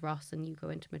peds with Ross and you go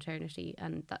into maternity?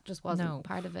 And that just wasn't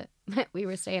part of it. We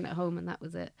were staying at home and that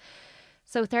was it.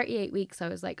 So 38 weeks, I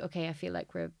was like, okay, I feel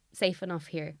like we're safe enough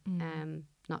here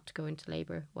not to go into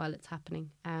labour while it's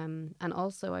happening. And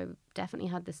also I definitely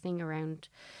had this thing around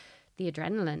the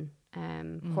adrenaline.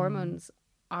 Hormones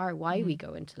are why we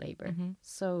go into labour.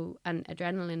 So, and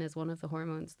adrenaline is one of the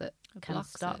hormones that can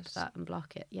stop that and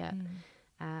block it. Yeah.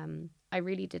 I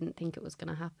really didn't think it was going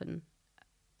to happen.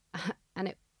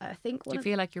 And I think... Do you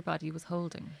feel like your body was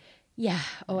holding? Yeah.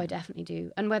 Oh, I definitely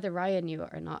do. And whether Ryan knew it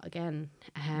or not, again,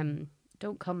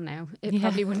 don't come now. It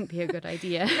probably wouldn't be a good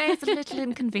idea. It's a little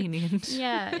inconvenient.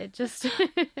 Yeah, it just...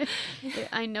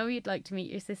 I know you'd like to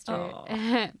meet your sister.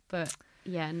 But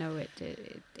yeah, no, it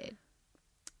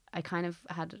I kind of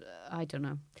had... I don't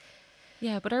know.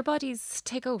 Yeah, but our bodies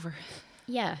take over.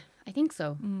 Yeah, I think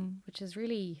so. Which is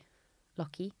really...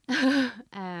 lucky. But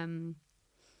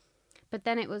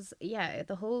then it was,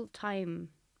 the whole time,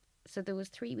 so there was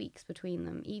 3 weeks between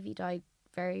them. Evie died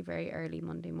very, very early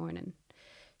Monday morning.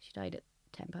 She died at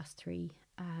 3:10.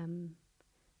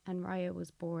 And Raya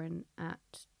was born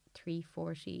at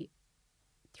 3:40,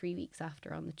 3 weeks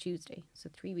after on the Tuesday. So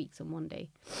 3 weeks on one day.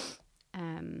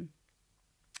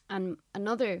 And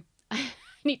another, I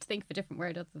need to think of a different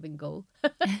word other than goal.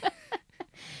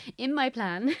 In my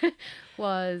plan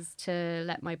was to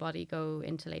let my body go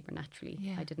into labour naturally.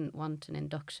 Yeah. I didn't want an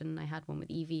induction. I had one with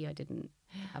Evie. I didn't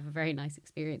have a very nice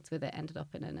experience with it. Ended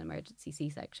up in an emergency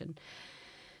C-section.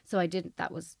 So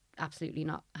that was absolutely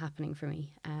not happening for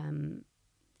me.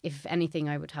 If anything,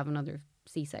 I would have another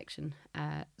C-section.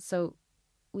 So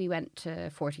we went to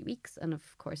 40 weeks, and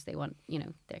of course they want,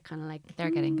 they're kind of like... They're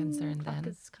getting concerned then.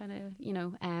 Is kind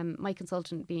of, my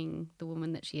consultant being the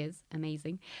woman that she is,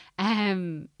 amazing,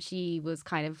 she was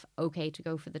kind of okay to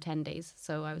go for the 10 days.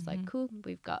 So I was like, cool,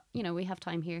 we've got, we have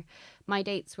time here. My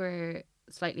dates were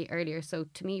slightly earlier. So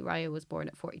to me, Raya was born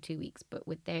at 42 weeks, but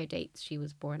with their dates, she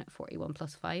was born at 41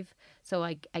 plus 5. So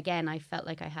I felt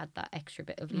like I had that extra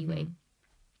bit of leeway.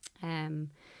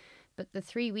 But the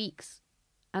 3 weeks...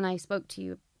 And I spoke to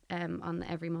you on the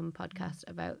Every Mum podcast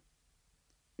about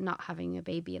not having a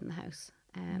baby in the house.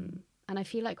 And I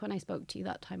feel like when I spoke to you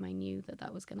that time, I knew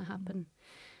that was going to happen.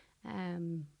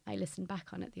 I listened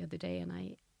back on it the other day and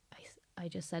I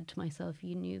just said to myself,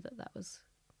 you knew that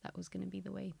was going to be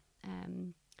the way.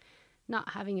 Not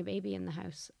having a baby in the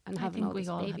house and having all this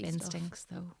baby stuff. I think we all have instincts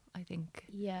though, I think.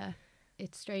 Yeah.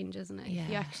 It's strange, isn't it? Yeah. If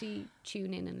you actually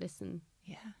tune in and listen,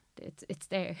 it's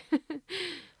there.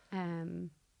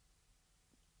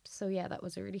 So yeah, that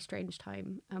was a really strange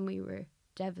time and we were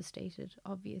devastated,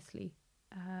 obviously.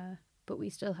 But we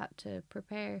still had to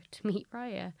prepare to meet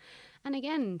Raya. And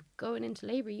again, going into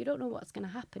labour, you don't know what's going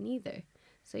to happen either.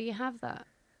 So you have that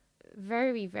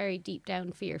very, very deep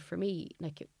down fear for me.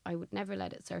 Like, I would never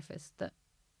let it surface that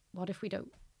what if we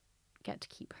don't get to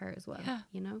keep her as well,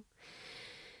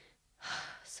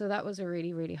 So that was a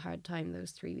really, really hard time,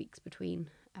 those 3 weeks between.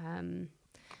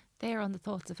 They are on the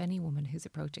thoughts of any woman who's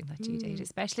approaching that due date,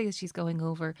 especially as she's going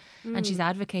over and she's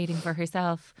advocating for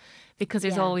herself, because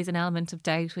there's always an element of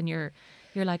doubt when you're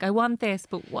like, I want this,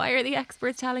 but why are the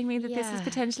experts telling me that this is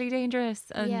potentially dangerous?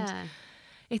 And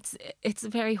it's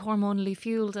very hormonally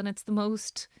fueled, and it's the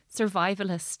most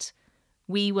survivalist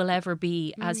we will ever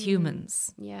be as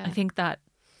humans. I think that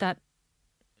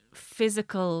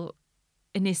physical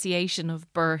initiation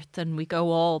of birth, and we go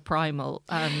all primal,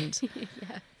 and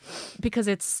because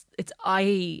it's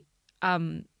I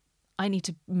need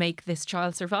to make this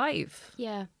child survive.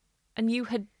 Yeah. And you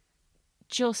had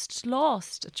just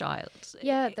lost a child.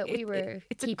 Yeah, that we were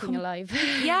keeping alive.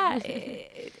 Yeah,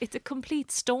 it's a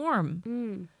complete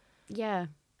storm. Yeah,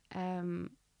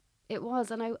 it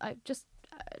was. And I just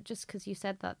because you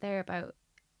said that there about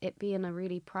it being a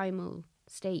really primal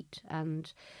state,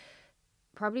 and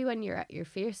probably when you're at your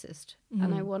fiercest.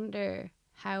 And I wonder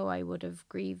how I would have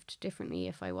grieved differently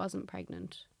if I wasn't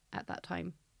pregnant at that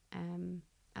time,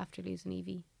 after losing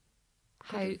Evie.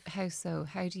 How so?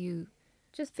 How do you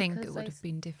just think it would have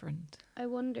been different? I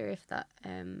wonder if that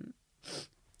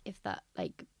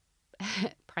like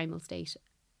primal state,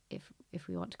 if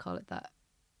we want to call it that,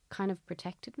 kind of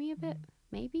protected me a bit.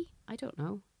 Maybe, I don't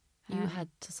know. You had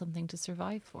something to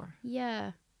survive for.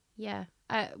 Yeah.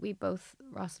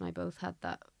 Ross and I both had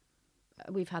that.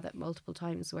 We've had it multiple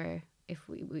times where if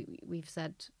we've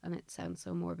said, and it sounds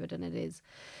so morbid, and it is,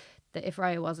 that if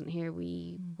Raya wasn't here,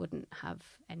 we wouldn't have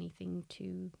anything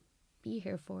to be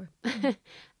here for.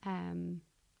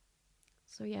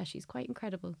 So yeah, she's quite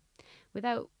incredible.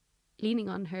 Without leaning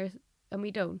on her, and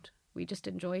we don't, We just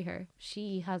enjoy her.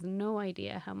 She has no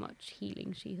idea how much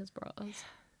healing she has brought us.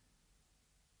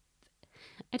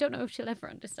 I don't know if she'll ever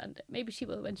understand it. Maybe she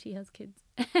will when she has kids.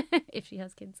 If she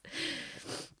has kids.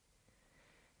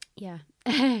 Yeah.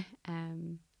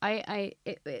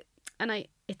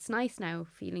 It's nice now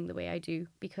feeling the way I do,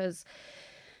 because,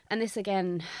 and this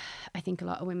again, I think a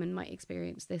lot of women might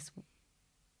experience this,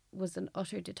 was an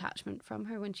utter detachment from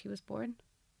her when she was born.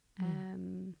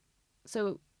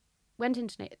 So went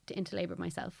into labour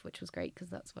myself, which was great because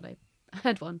that's what I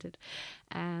had wanted.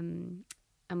 And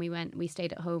we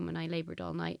stayed at home and I laboured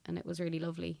all night, and it was really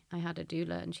lovely. I had a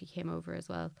doula and she came over as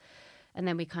well. And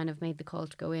then we kind of made the call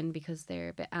to go in because they're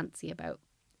a bit antsy about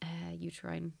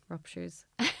uterine ruptures,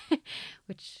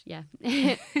 which, yeah.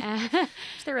 Which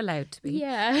they're allowed to be.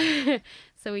 Yeah.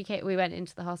 So we went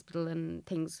into the hospital and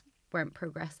things weren't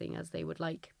progressing as they would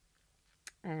like.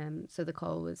 So the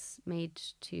call was made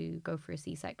to go for a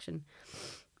C-section,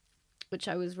 which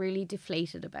I was really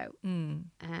deflated about.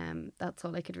 That's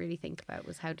all I could really think about,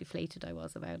 was how deflated I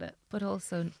was about it. But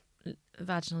also,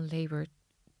 vaginal labour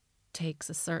takes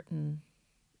a certain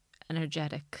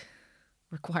energetic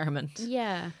requirement.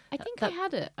 Yeah, I think I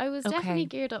had it. I was definitely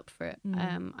geared up for it.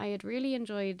 I had really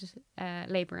enjoyed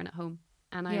labouring at home,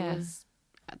 and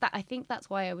I think that's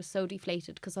why I was so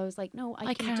deflated, because I was like, no,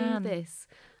 I can do this.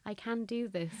 I can do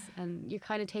this. And you're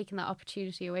kind of taking that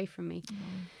opportunity away from me.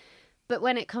 But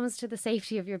when it comes to the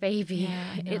safety of your baby,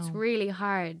 it's really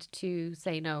hard to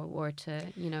say no, or to,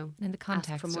 in the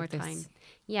context ask for more of this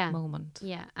time. moment.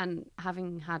 Yeah, and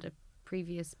having had a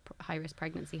previous high-risk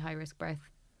pregnancy, high-risk birth,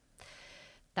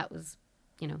 that was,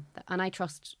 and I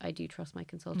do trust my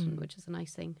consultant, which is a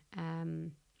nice thing.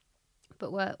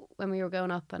 But when we were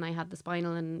going up and I had the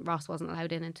spinal and Ross wasn't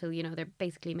allowed in until, they're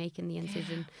basically making the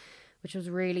incision, which was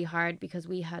really hard because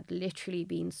we had literally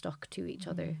been stuck to each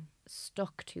other.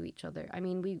 I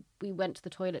mean, we went to the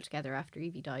toilet together after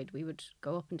Evie died. We would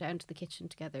go up and down to the kitchen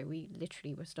together. We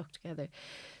literally were stuck together.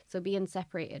 So being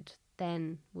separated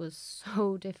then was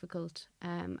so difficult.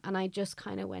 And I just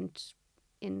kind of went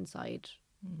inside,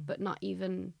 but not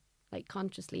even like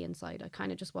consciously inside. I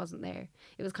kind of just wasn't there.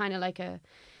 It was kind of like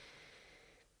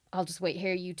I'll just wait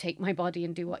here, you take my body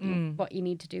and do what you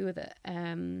need to do with it.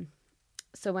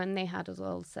 So when they had us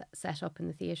all set up in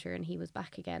the theatre and he was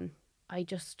back again, I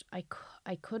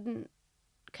couldn't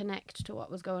connect to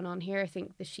what was going on here. I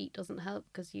think the sheet doesn't help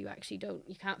because you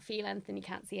can't feel anything, you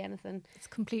can't see anything. It's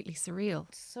completely surreal.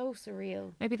 It's so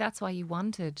surreal. Maybe that's why you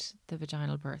wanted the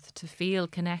vaginal birth, to feel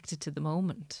connected to the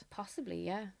moment. Possibly,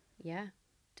 yeah. Yeah,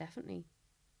 definitely.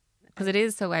 Because it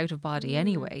is so out of body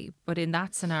anyway, but in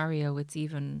that scenario it's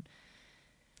even,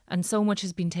 and so much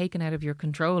has been taken out of your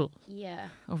control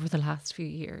over the last few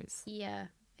years. Yeah,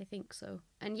 I think so.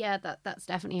 And yeah, that's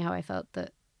definitely how I felt,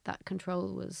 that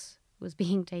control was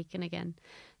being taken again.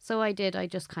 So I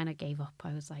just kind of gave up.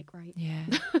 I was like, right,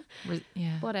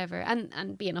 whatever.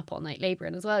 And being up all night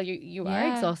labouring as well, you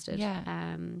are exhausted.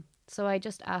 Yeah. So I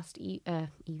just asked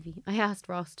Evie. I asked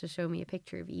Ross to show me a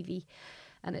picture of Evie.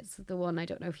 And it's the one, I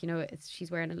don't know if you know it,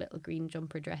 she's wearing a little green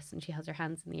jumper dress and she has her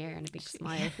hands in the air and a big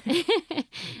smile.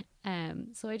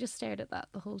 So I just stared at that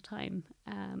the whole time.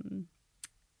 And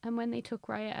when they took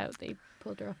Raya out, they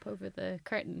pulled her up over the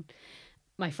curtain.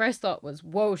 My first thought was,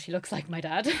 whoa, she looks like my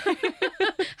dad.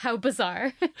 How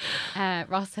bizarre.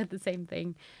 Ross said the same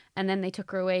thing. And then they took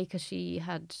her away because she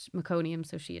had meconium,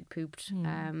 so she had pooped.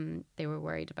 They were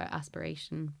worried about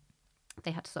aspiration. They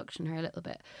had to suction her a little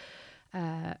bit.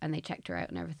 And they checked her out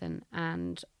and everything.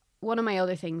 And one of my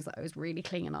other things that I was really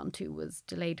clinging on to was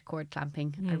delayed cord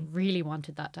clamping. I really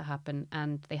wanted that to happen,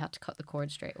 and they had to cut the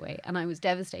cord straight away. And I was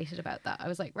devastated about that. I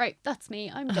was like, right, that's me.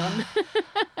 I'm done.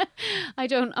 I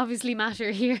don't obviously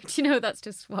matter here. That's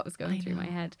just what was going through my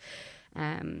head.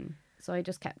 So I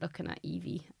just kept looking at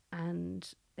Evie, and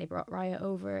they brought Raya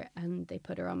over and they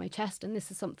put her on my chest. And this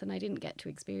is something I didn't get to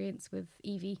experience with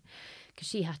Evie because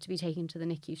she had to be taken to the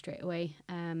NICU straight away.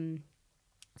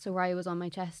 So Raya was on my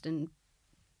chest and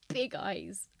big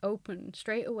eyes open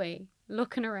straight away,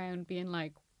 looking around, being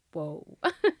like, whoa,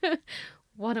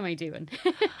 what am I doing?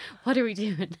 What are we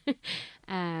doing?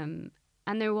 And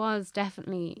there was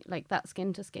definitely like that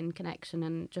skin to skin connection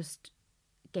and just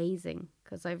gazing,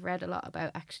 because I've read a lot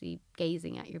about actually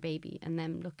gazing at your baby and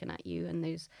them looking at you, and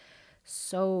there's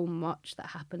so much that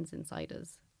happens inside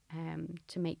us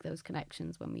to make those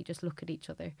connections when we just look at each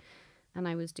other. And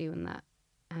I was doing that.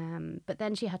 But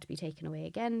then she had to be taken away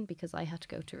again because I had to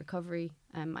go to recovery.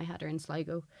 I had her in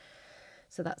Sligo.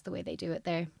 So that's the way they do it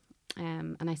there.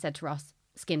 And I said to Ross,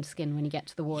 skin to skin when you get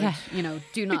to the ward. Yeah. You know,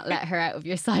 do not let her out of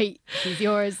your sight. She's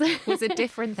yours. Was it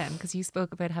different then? Because you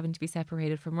spoke about having to be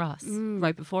separated from Ross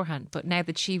right beforehand. But now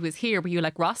that she was here, were you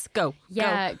like, Ross, go?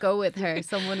 Yeah, go with her.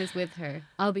 Someone is with her.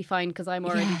 I'll be fine because I'm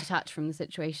already detached from the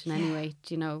situation anyway.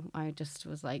 Do you know, I just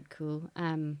was like, cool.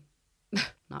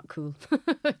 Not cool,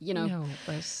 you know. No,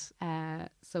 but...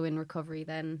 so in recovery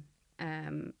then.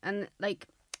 And like,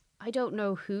 I don't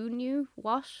know who knew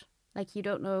what. Like, you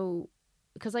don't know...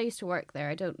 Because I used to work there,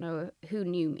 I don't know who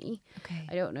knew me. Okay.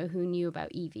 I don't know who knew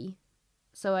about Evie.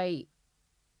 So I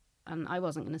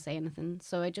wasn't going to say anything.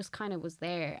 So I just kind of was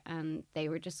there, and they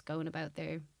were just going about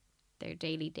their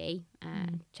daily day,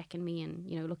 checking me and,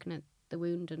 you know, looking at the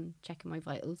wound and checking my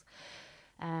vitals.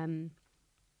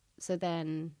 So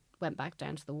then went back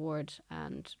down to the ward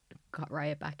and got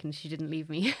Raya back, and she didn't leave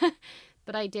me.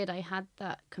 But I did. I had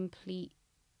that complete...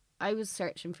 I was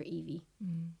searching for Evie.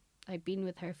 I'd been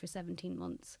with her for 17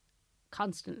 months,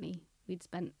 constantly. We'd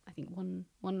spent, I think, one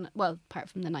well, apart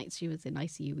from the nights she was in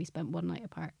ICU, we spent one night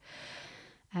apart.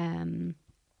 And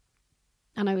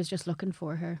I was just looking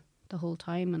for her the whole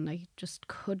time, and I just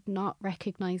could not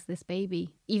recognise this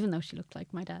baby, even though she looked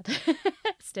like my dad.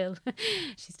 Still,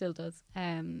 she still does.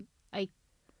 It's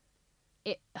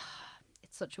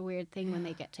such a weird thing when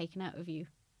they get taken out of you,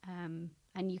 and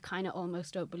you kind of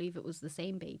almost don't believe it was the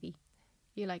same baby.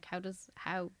 You're like,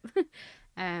 how?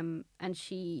 And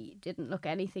she didn't look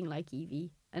anything like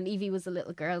Evie. And Evie was a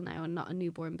little girl now and not a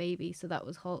newborn baby. So that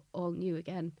was all new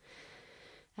again.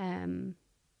 And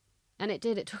it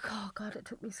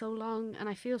took me so long. And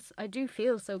I do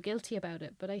feel so guilty about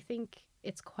it. But I think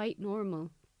it's quite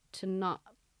normal to not.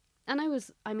 And I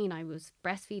was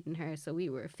breastfeeding her. So we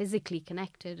were physically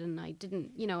connected. And I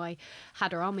didn't, you know, I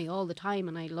had her on me all the time.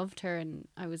 And I loved her and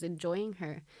I was enjoying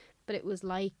her. But it was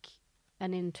like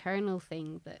an internal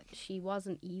thing that she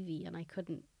wasn't Evie, and I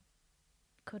couldn't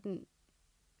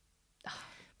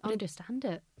understand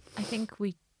it. I think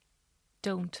we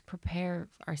don't prepare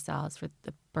ourselves for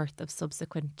the birth of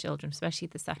subsequent children, especially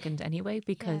the second anyway,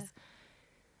 because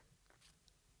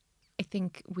I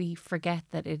think we forget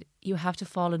that you have to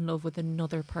fall in love with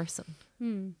another person.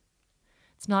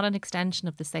 It's not an extension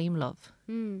of the same love.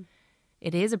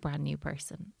 It is a brand new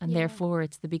person, and therefore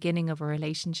it's the beginning of a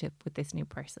relationship with this new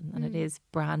person, and it is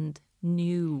brand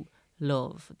new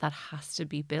love that has to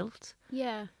be built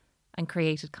and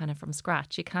created kind of from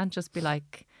scratch. You can't just be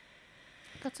like...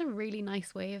 That's a really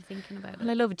nice way of thinking about it.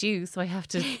 Well, I loved you, so I have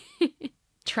to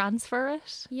transfer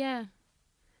it. Yeah.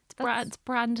 It's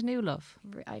brand new love.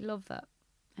 I love that.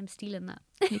 I'm stealing that.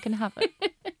 You can have it.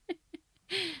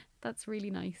 That's really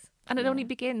nice. And it only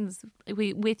begins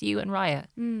with you and Raya.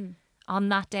 On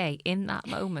that day, in that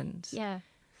moment. Yeah.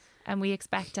 And we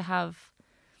expect to have,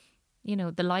 you know,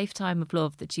 the lifetime of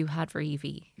love that you had for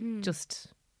Evie just,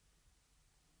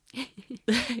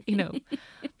 you know,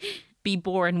 be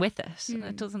born with it. And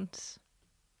it doesn't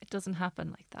happen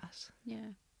like that.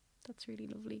 Yeah. That's really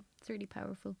lovely. It's really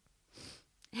powerful.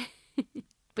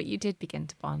 But you did begin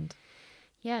to bond.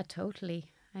 Yeah,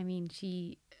 totally. I mean,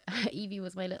 Evie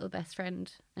was my little best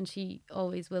friend, and she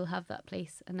always will have that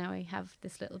place. And now I have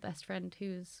this little best friend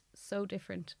who's so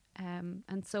different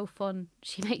and so fun.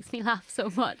 She makes me laugh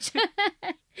so much.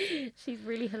 She's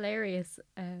really hilarious.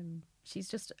 She's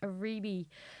just a really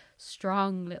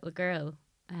strong little girl,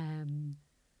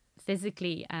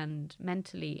 physically and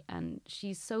mentally, and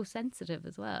she's so sensitive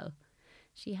as well.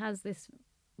 She has this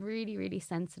really, really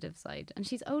sensitive side, and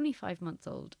she's only 5 months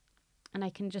old. And I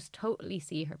can just totally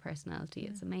see her personality.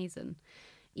 It's amazing.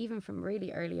 Even from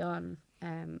really early on,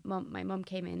 my mum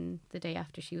came in the day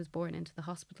after she was born into the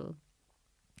hospital.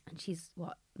 And she's,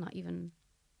 not even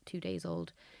 2 days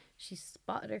old. She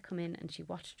spotted her come in and she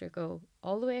watched her go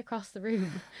all the way across the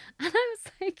room. And I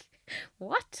was like,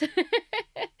 what?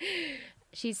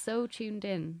 She's so tuned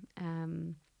in.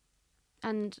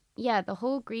 And yeah, the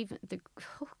whole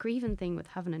grieving thing with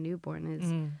having a newborn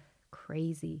is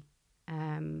crazy.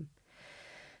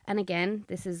 And again,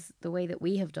 this is the way that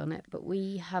we have done it, but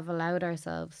we have allowed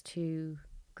ourselves to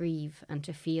grieve and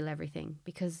to feel everything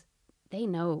because they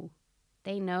know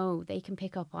they can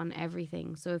pick up on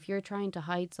everything. So if you're trying to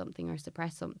hide something or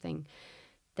suppress something,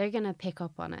 they're going to pick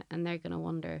up on it and they're going to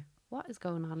wonder, what is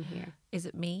going on here? Is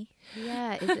it me?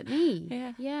 Yeah, is it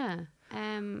me? Yeah.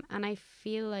 And I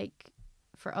feel like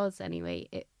for us anyway,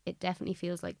 it definitely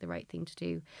feels like the right thing to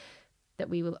do, that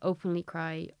we will openly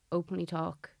cry, openly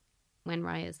talk when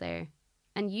Raya's there.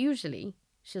 And usually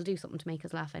she'll do something to make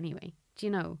us laugh anyway. Do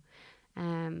you know?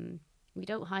 We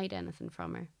don't hide anything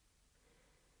from her.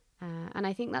 And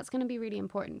I think that's going to be really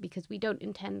important because we don't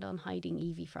intend on hiding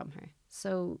Evie from her.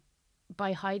 So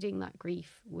by hiding that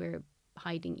grief, we're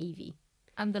hiding Evie.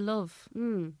 And the love.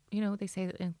 You know, they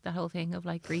say that whole thing of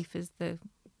like grief is the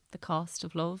cost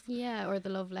of love. Yeah, or the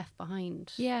love left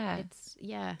behind. Yeah. It's,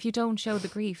 yeah. If you don't show the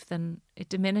grief, then it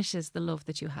diminishes the love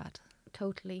that you had.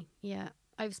 Totally, yeah.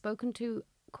 I've spoken to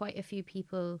quite a few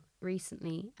people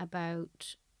recently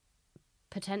about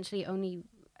potentially only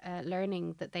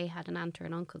learning that they had an aunt or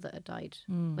an uncle that had died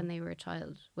when they were a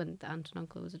child, when the aunt and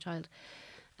uncle was a child.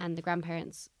 And the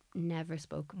grandparents never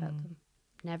spoke about them,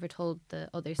 never told the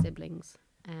other siblings,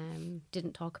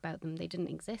 didn't talk about them. They didn't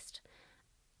exist.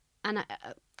 And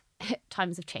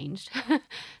times have changed,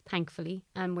 thankfully.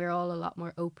 And we're all a lot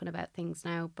more open about things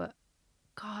now. But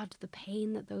God, the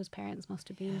pain that those parents must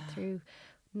have been through,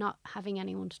 not having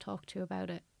anyone to talk to about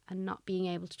it and not being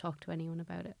able to talk to anyone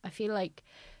about it. I feel like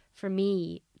for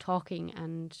me, talking,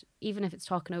 and even if it's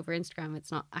talking over Instagram,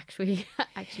 it's not actually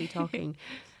talking.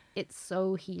 It's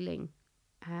so healing.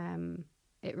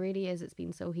 It really is. It's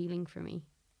been so healing for me,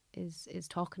 is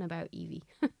talking about Evie.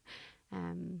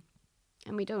 And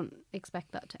we don't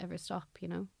expect that to ever stop, you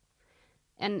know.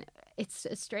 And it's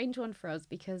a strange one for us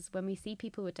because when we see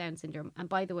people with Down syndrome, and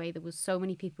by the way, there was so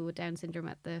many people with Down syndrome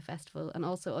at the festival, and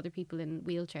also other people in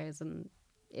wheelchairs, and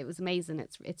it was amazing.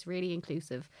 It's really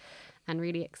inclusive and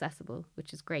really accessible,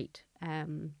 which is great.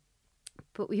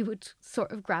 But we would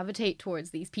sort of gravitate towards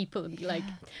these people and be like,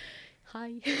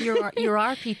 hi. You're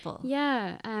our people.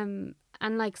 Yeah. And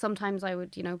like sometimes I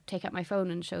would, you know, take out my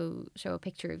phone and show a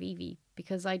picture of Evie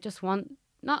because I just want,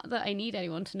 not that I need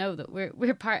anyone to know that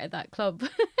we're part of that club,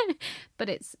 but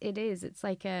it's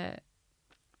like a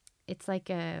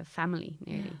family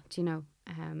nearly, do you know?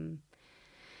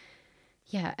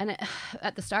 Yeah, and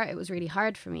at the start it was really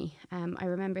hard for me. I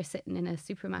remember sitting in a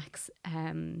Supermax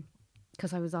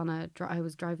because I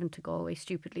was driving to Galway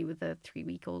stupidly with a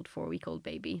 3-week-old, 4-week-old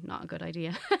baby. Not a good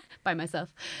idea by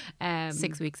myself.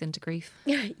 6 weeks into grief.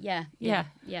 Yeah,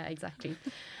 exactly.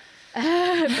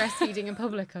 Breastfeeding in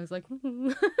public, I was like,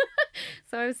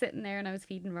 so I was sitting there and I was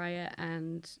feeding Raya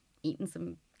and eating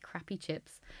some crappy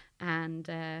chips and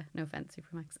no offense,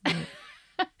 Supermax.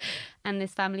 And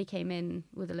this family came in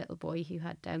with a little boy who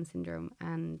had Down syndrome,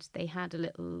 and they had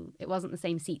it wasn't the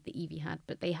same seat that Evie had,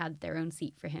 but they had their own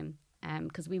seat for him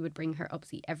because we would bring her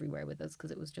upseat everywhere with us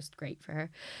because it was just great for her.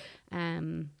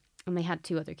 And they had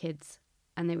 2 other kids,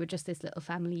 and they were just this little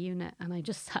family unit, and I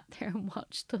just sat there and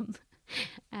watched them.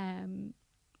 And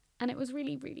it was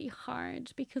really, really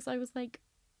hard because I was like,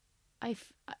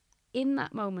 in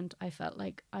that moment, I felt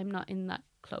like I'm not in that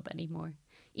club anymore,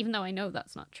 even though I know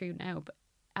that's not true now. But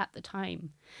at the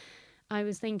time, I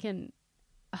was thinking,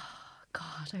 oh,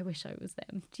 God, I wish I was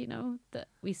them. Do you know, that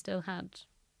we still had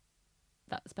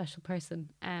that special person?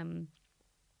 And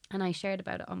I shared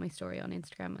about it on my story on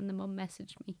Instagram, and the mum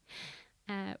messaged me,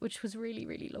 which was really,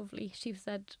 really lovely. She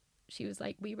was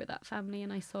like, we were that family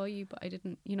and I saw you, but I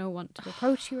didn't, you know, want to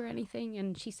approach you or anything.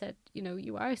 And she said, you know,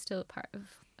 you are still part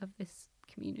of this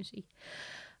community.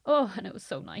 Oh, and it was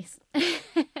so nice.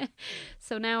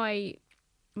 So now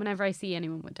whenever I see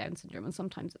anyone with Down syndrome, and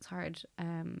sometimes it's hard,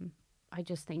 I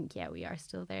just think, yeah, we are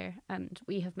still there. And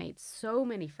we have made so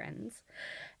many friends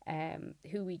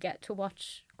who we get to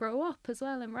watch grow up as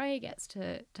well. And Raya gets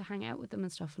to hang out with them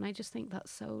and stuff. And I just think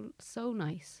that's so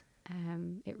nice.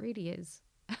 It really is.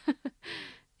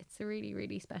 It's a really,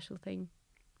 really special thing.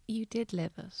 You did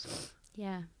live it.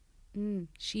 Yeah.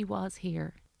 She was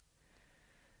here.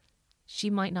 She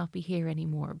might not be here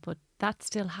anymore, but that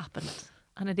still happened.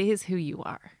 And it is who you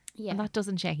are. Yeah. And that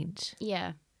doesn't change.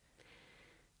 Yeah.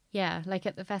 Yeah, like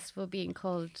at the festival being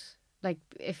called, like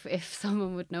if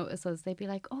someone would notice us, they'd be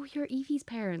like, oh, you're Evie's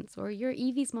parents or you're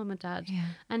Evie's mum and dad. Yeah.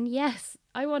 And yes,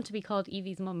 I want to be called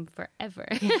Evie's mum forever.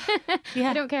 Yeah. Yeah.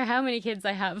 I don't care how many kids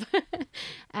I have.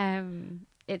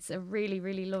 It's a really,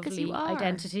 really lovely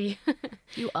identity.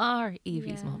 You are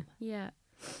Evie's mum. Yeah.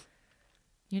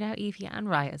 You're now Evie and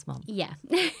Raya's mum. Yeah.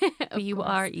 But you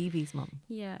are Evie's mum.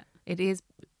 Yeah. It is,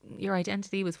 your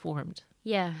identity was formed.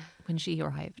 Yeah. When she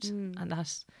arrived. And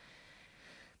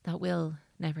that will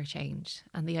never change.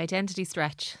 And the identity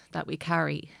stretch that we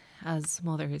carry as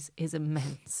mothers is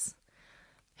immense.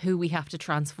 Who we have to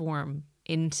transform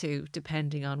into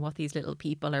depending on what these little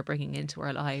people are bringing into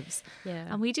our lives. Yeah.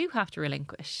 And we do have to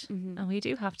relinquish. And we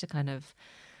do have to kind of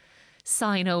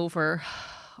sign over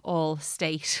all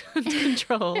state and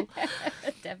control.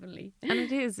 Definitely.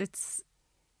 And it's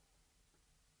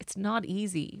not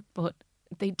easy, but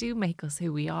they do make us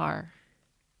who we are.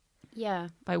 Yeah.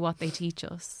 By what they teach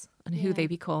us and who they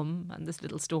become and the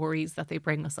little stories that they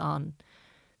bring us on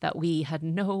that we had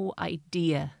no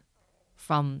idea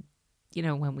from, you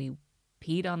know, when we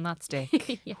peed on that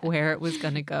stick where it was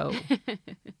going to go.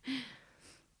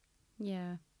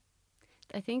 Yeah.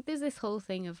 I think there's this whole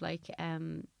thing of like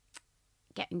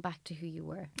getting back to who you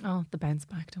were. Oh, the bounce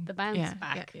back. The bounce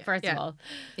back, first of all.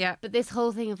 Yeah. But this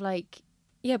whole thing of like...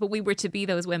 Yeah, but we were to be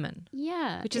those women.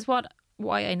 Yeah. Which is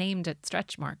why I named it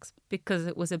Stretch Marks, because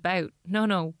it was about,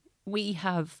 no, we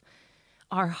have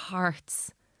our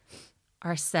hearts,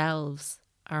 ourselves,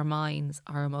 our minds,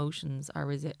 our emotions,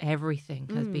 everything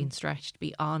has been stretched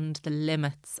beyond the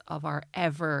limits of our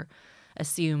ever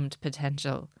assumed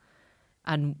potential.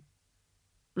 And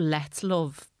let's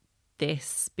love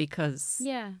this, because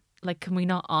like, can we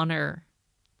not honour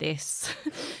this?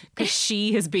 Because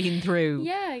she has been through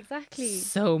exactly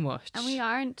so much,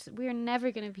 and we're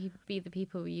never going to be the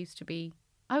people we used to be.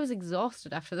 I was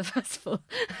exhausted after the festival.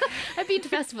 I've been to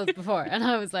festivals before and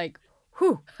I was like,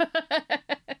 whew.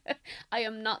 I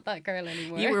am not that girl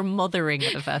anymore. You were mothering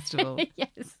at a festival.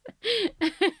 Yes.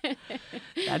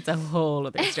 That's a whole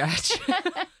other stretch.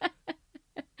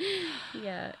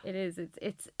 Yeah, it is.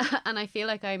 It's and I feel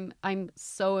like I'm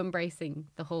so embracing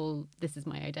the whole, this is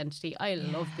my identity. I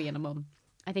love being a mum.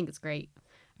 I think it's great.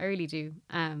 I really do.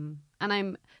 And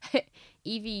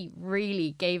Evie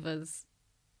really gave us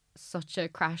such a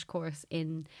crash course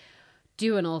in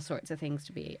doing all sorts of things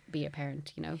to be a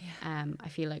parent, you know. I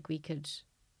feel like we could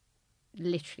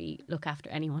literally look after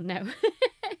anyone now.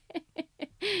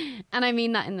 And I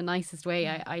mean that in the nicest way.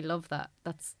 I love that.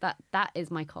 That is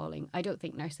my calling. I don't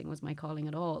think nursing was my calling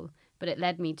at all, but it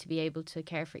led me to be able to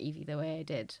care for Evie the way I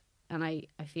did. And I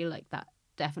feel like that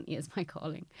definitely is my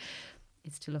calling,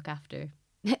 is to look after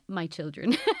my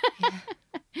children,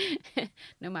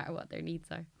 no matter what their needs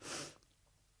are.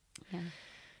 Yeah.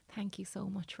 Thank you so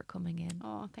much for coming in.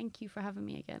 Oh, thank you for having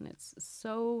me again. It's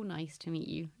so nice to meet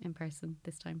you in person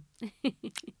this time.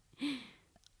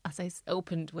 As I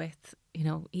opened with, you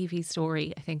know, Evie's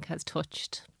story, I think, has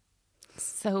touched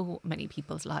so many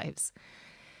people's lives.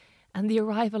 And the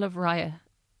arrival of Raya,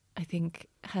 I think,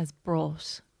 has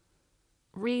brought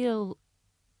real...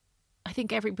 I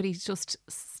think everybody just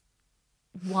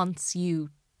wants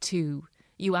you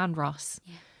and Ross,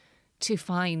 to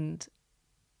find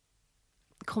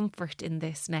comfort in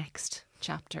this next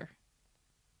chapter.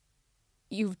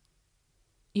 You've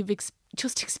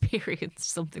just experienced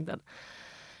something that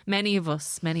many of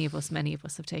us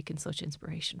have taken such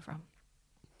inspiration from.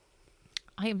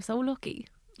 I am so lucky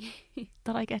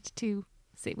that I get to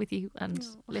sit with you and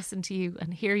listen to you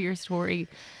and hear your story.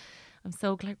 I'm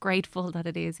so grateful that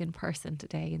it is in person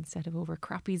today instead of over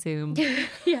crappy Zoom.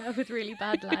 Yeah, with really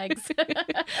bad lags.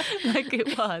 Like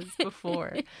it was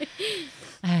before.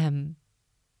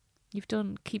 You've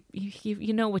done,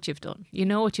 you know what you've done. You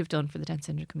know what you've done for the Down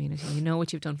syndrome community. You know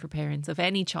what you've done for parents of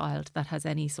any child that has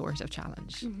any sort of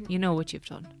challenge. Mm-hmm. You know what you've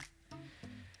done.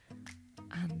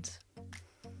 And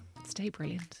stay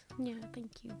brilliant. Yeah,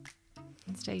 thank you.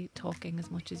 And stay talking as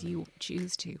much as you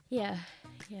choose to. Yeah.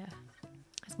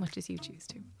 As much as you choose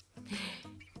to.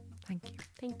 Thank you.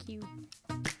 Thank you.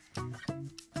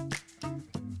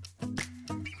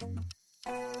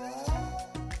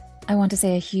 I want to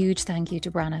say a huge thank you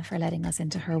to Brana for letting us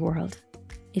into her world.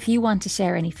 If you want to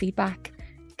share any feedback,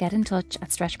 get in touch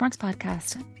at Stretch Marks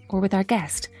Podcast or with our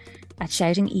guest at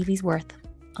Shouting Evie's Worth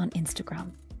on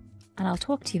Instagram. And I'll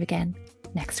talk to you again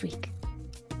next week.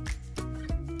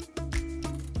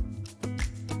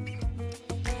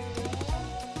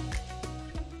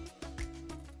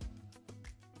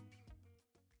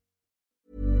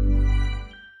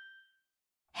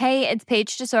 Hey, it's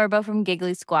Paige DeSorbo from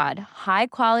Giggly Squad. High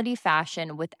quality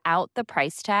fashion without the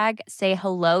price tag. Say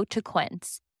hello to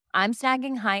Quince. I'm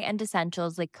snagging high-end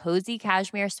essentials like cozy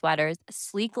cashmere sweaters,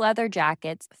 sleek leather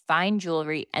jackets, fine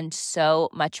jewelry, and so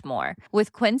much more.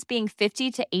 With Quince being 50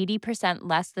 to 80%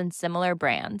 less than similar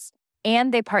brands.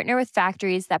 And they partner with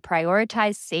factories that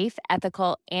prioritize safe,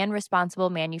 ethical, and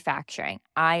responsible manufacturing.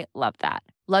 I love that.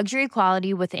 Luxury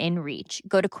quality within reach.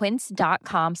 Go to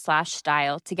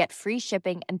quince.com/style to get free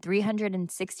shipping and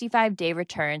 365-day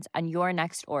returns on your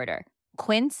next order.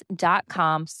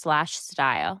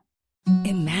 Quince.com/style.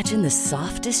 Imagine the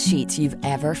softest sheets you've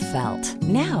ever felt.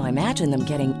 Now imagine them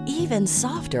getting even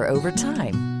softer over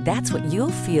time. That's what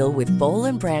you'll feel with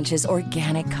Boll & Branch's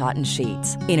organic cotton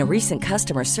sheets. In a recent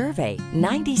customer survey,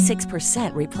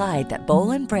 96% replied that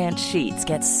Boll & Branch sheets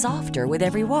get softer with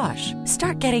every wash.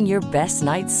 Start getting your best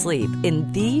night's sleep in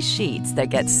these sheets that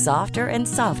get softer and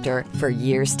softer for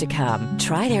years to come.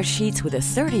 Try their sheets with a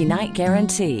 30-night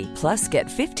guarantee. Plus, get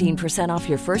 15% off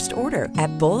your first order at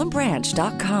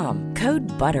bollandbranch.com. Code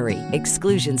BUTTERY.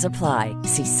 Exclusions apply.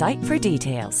 See site for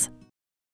details.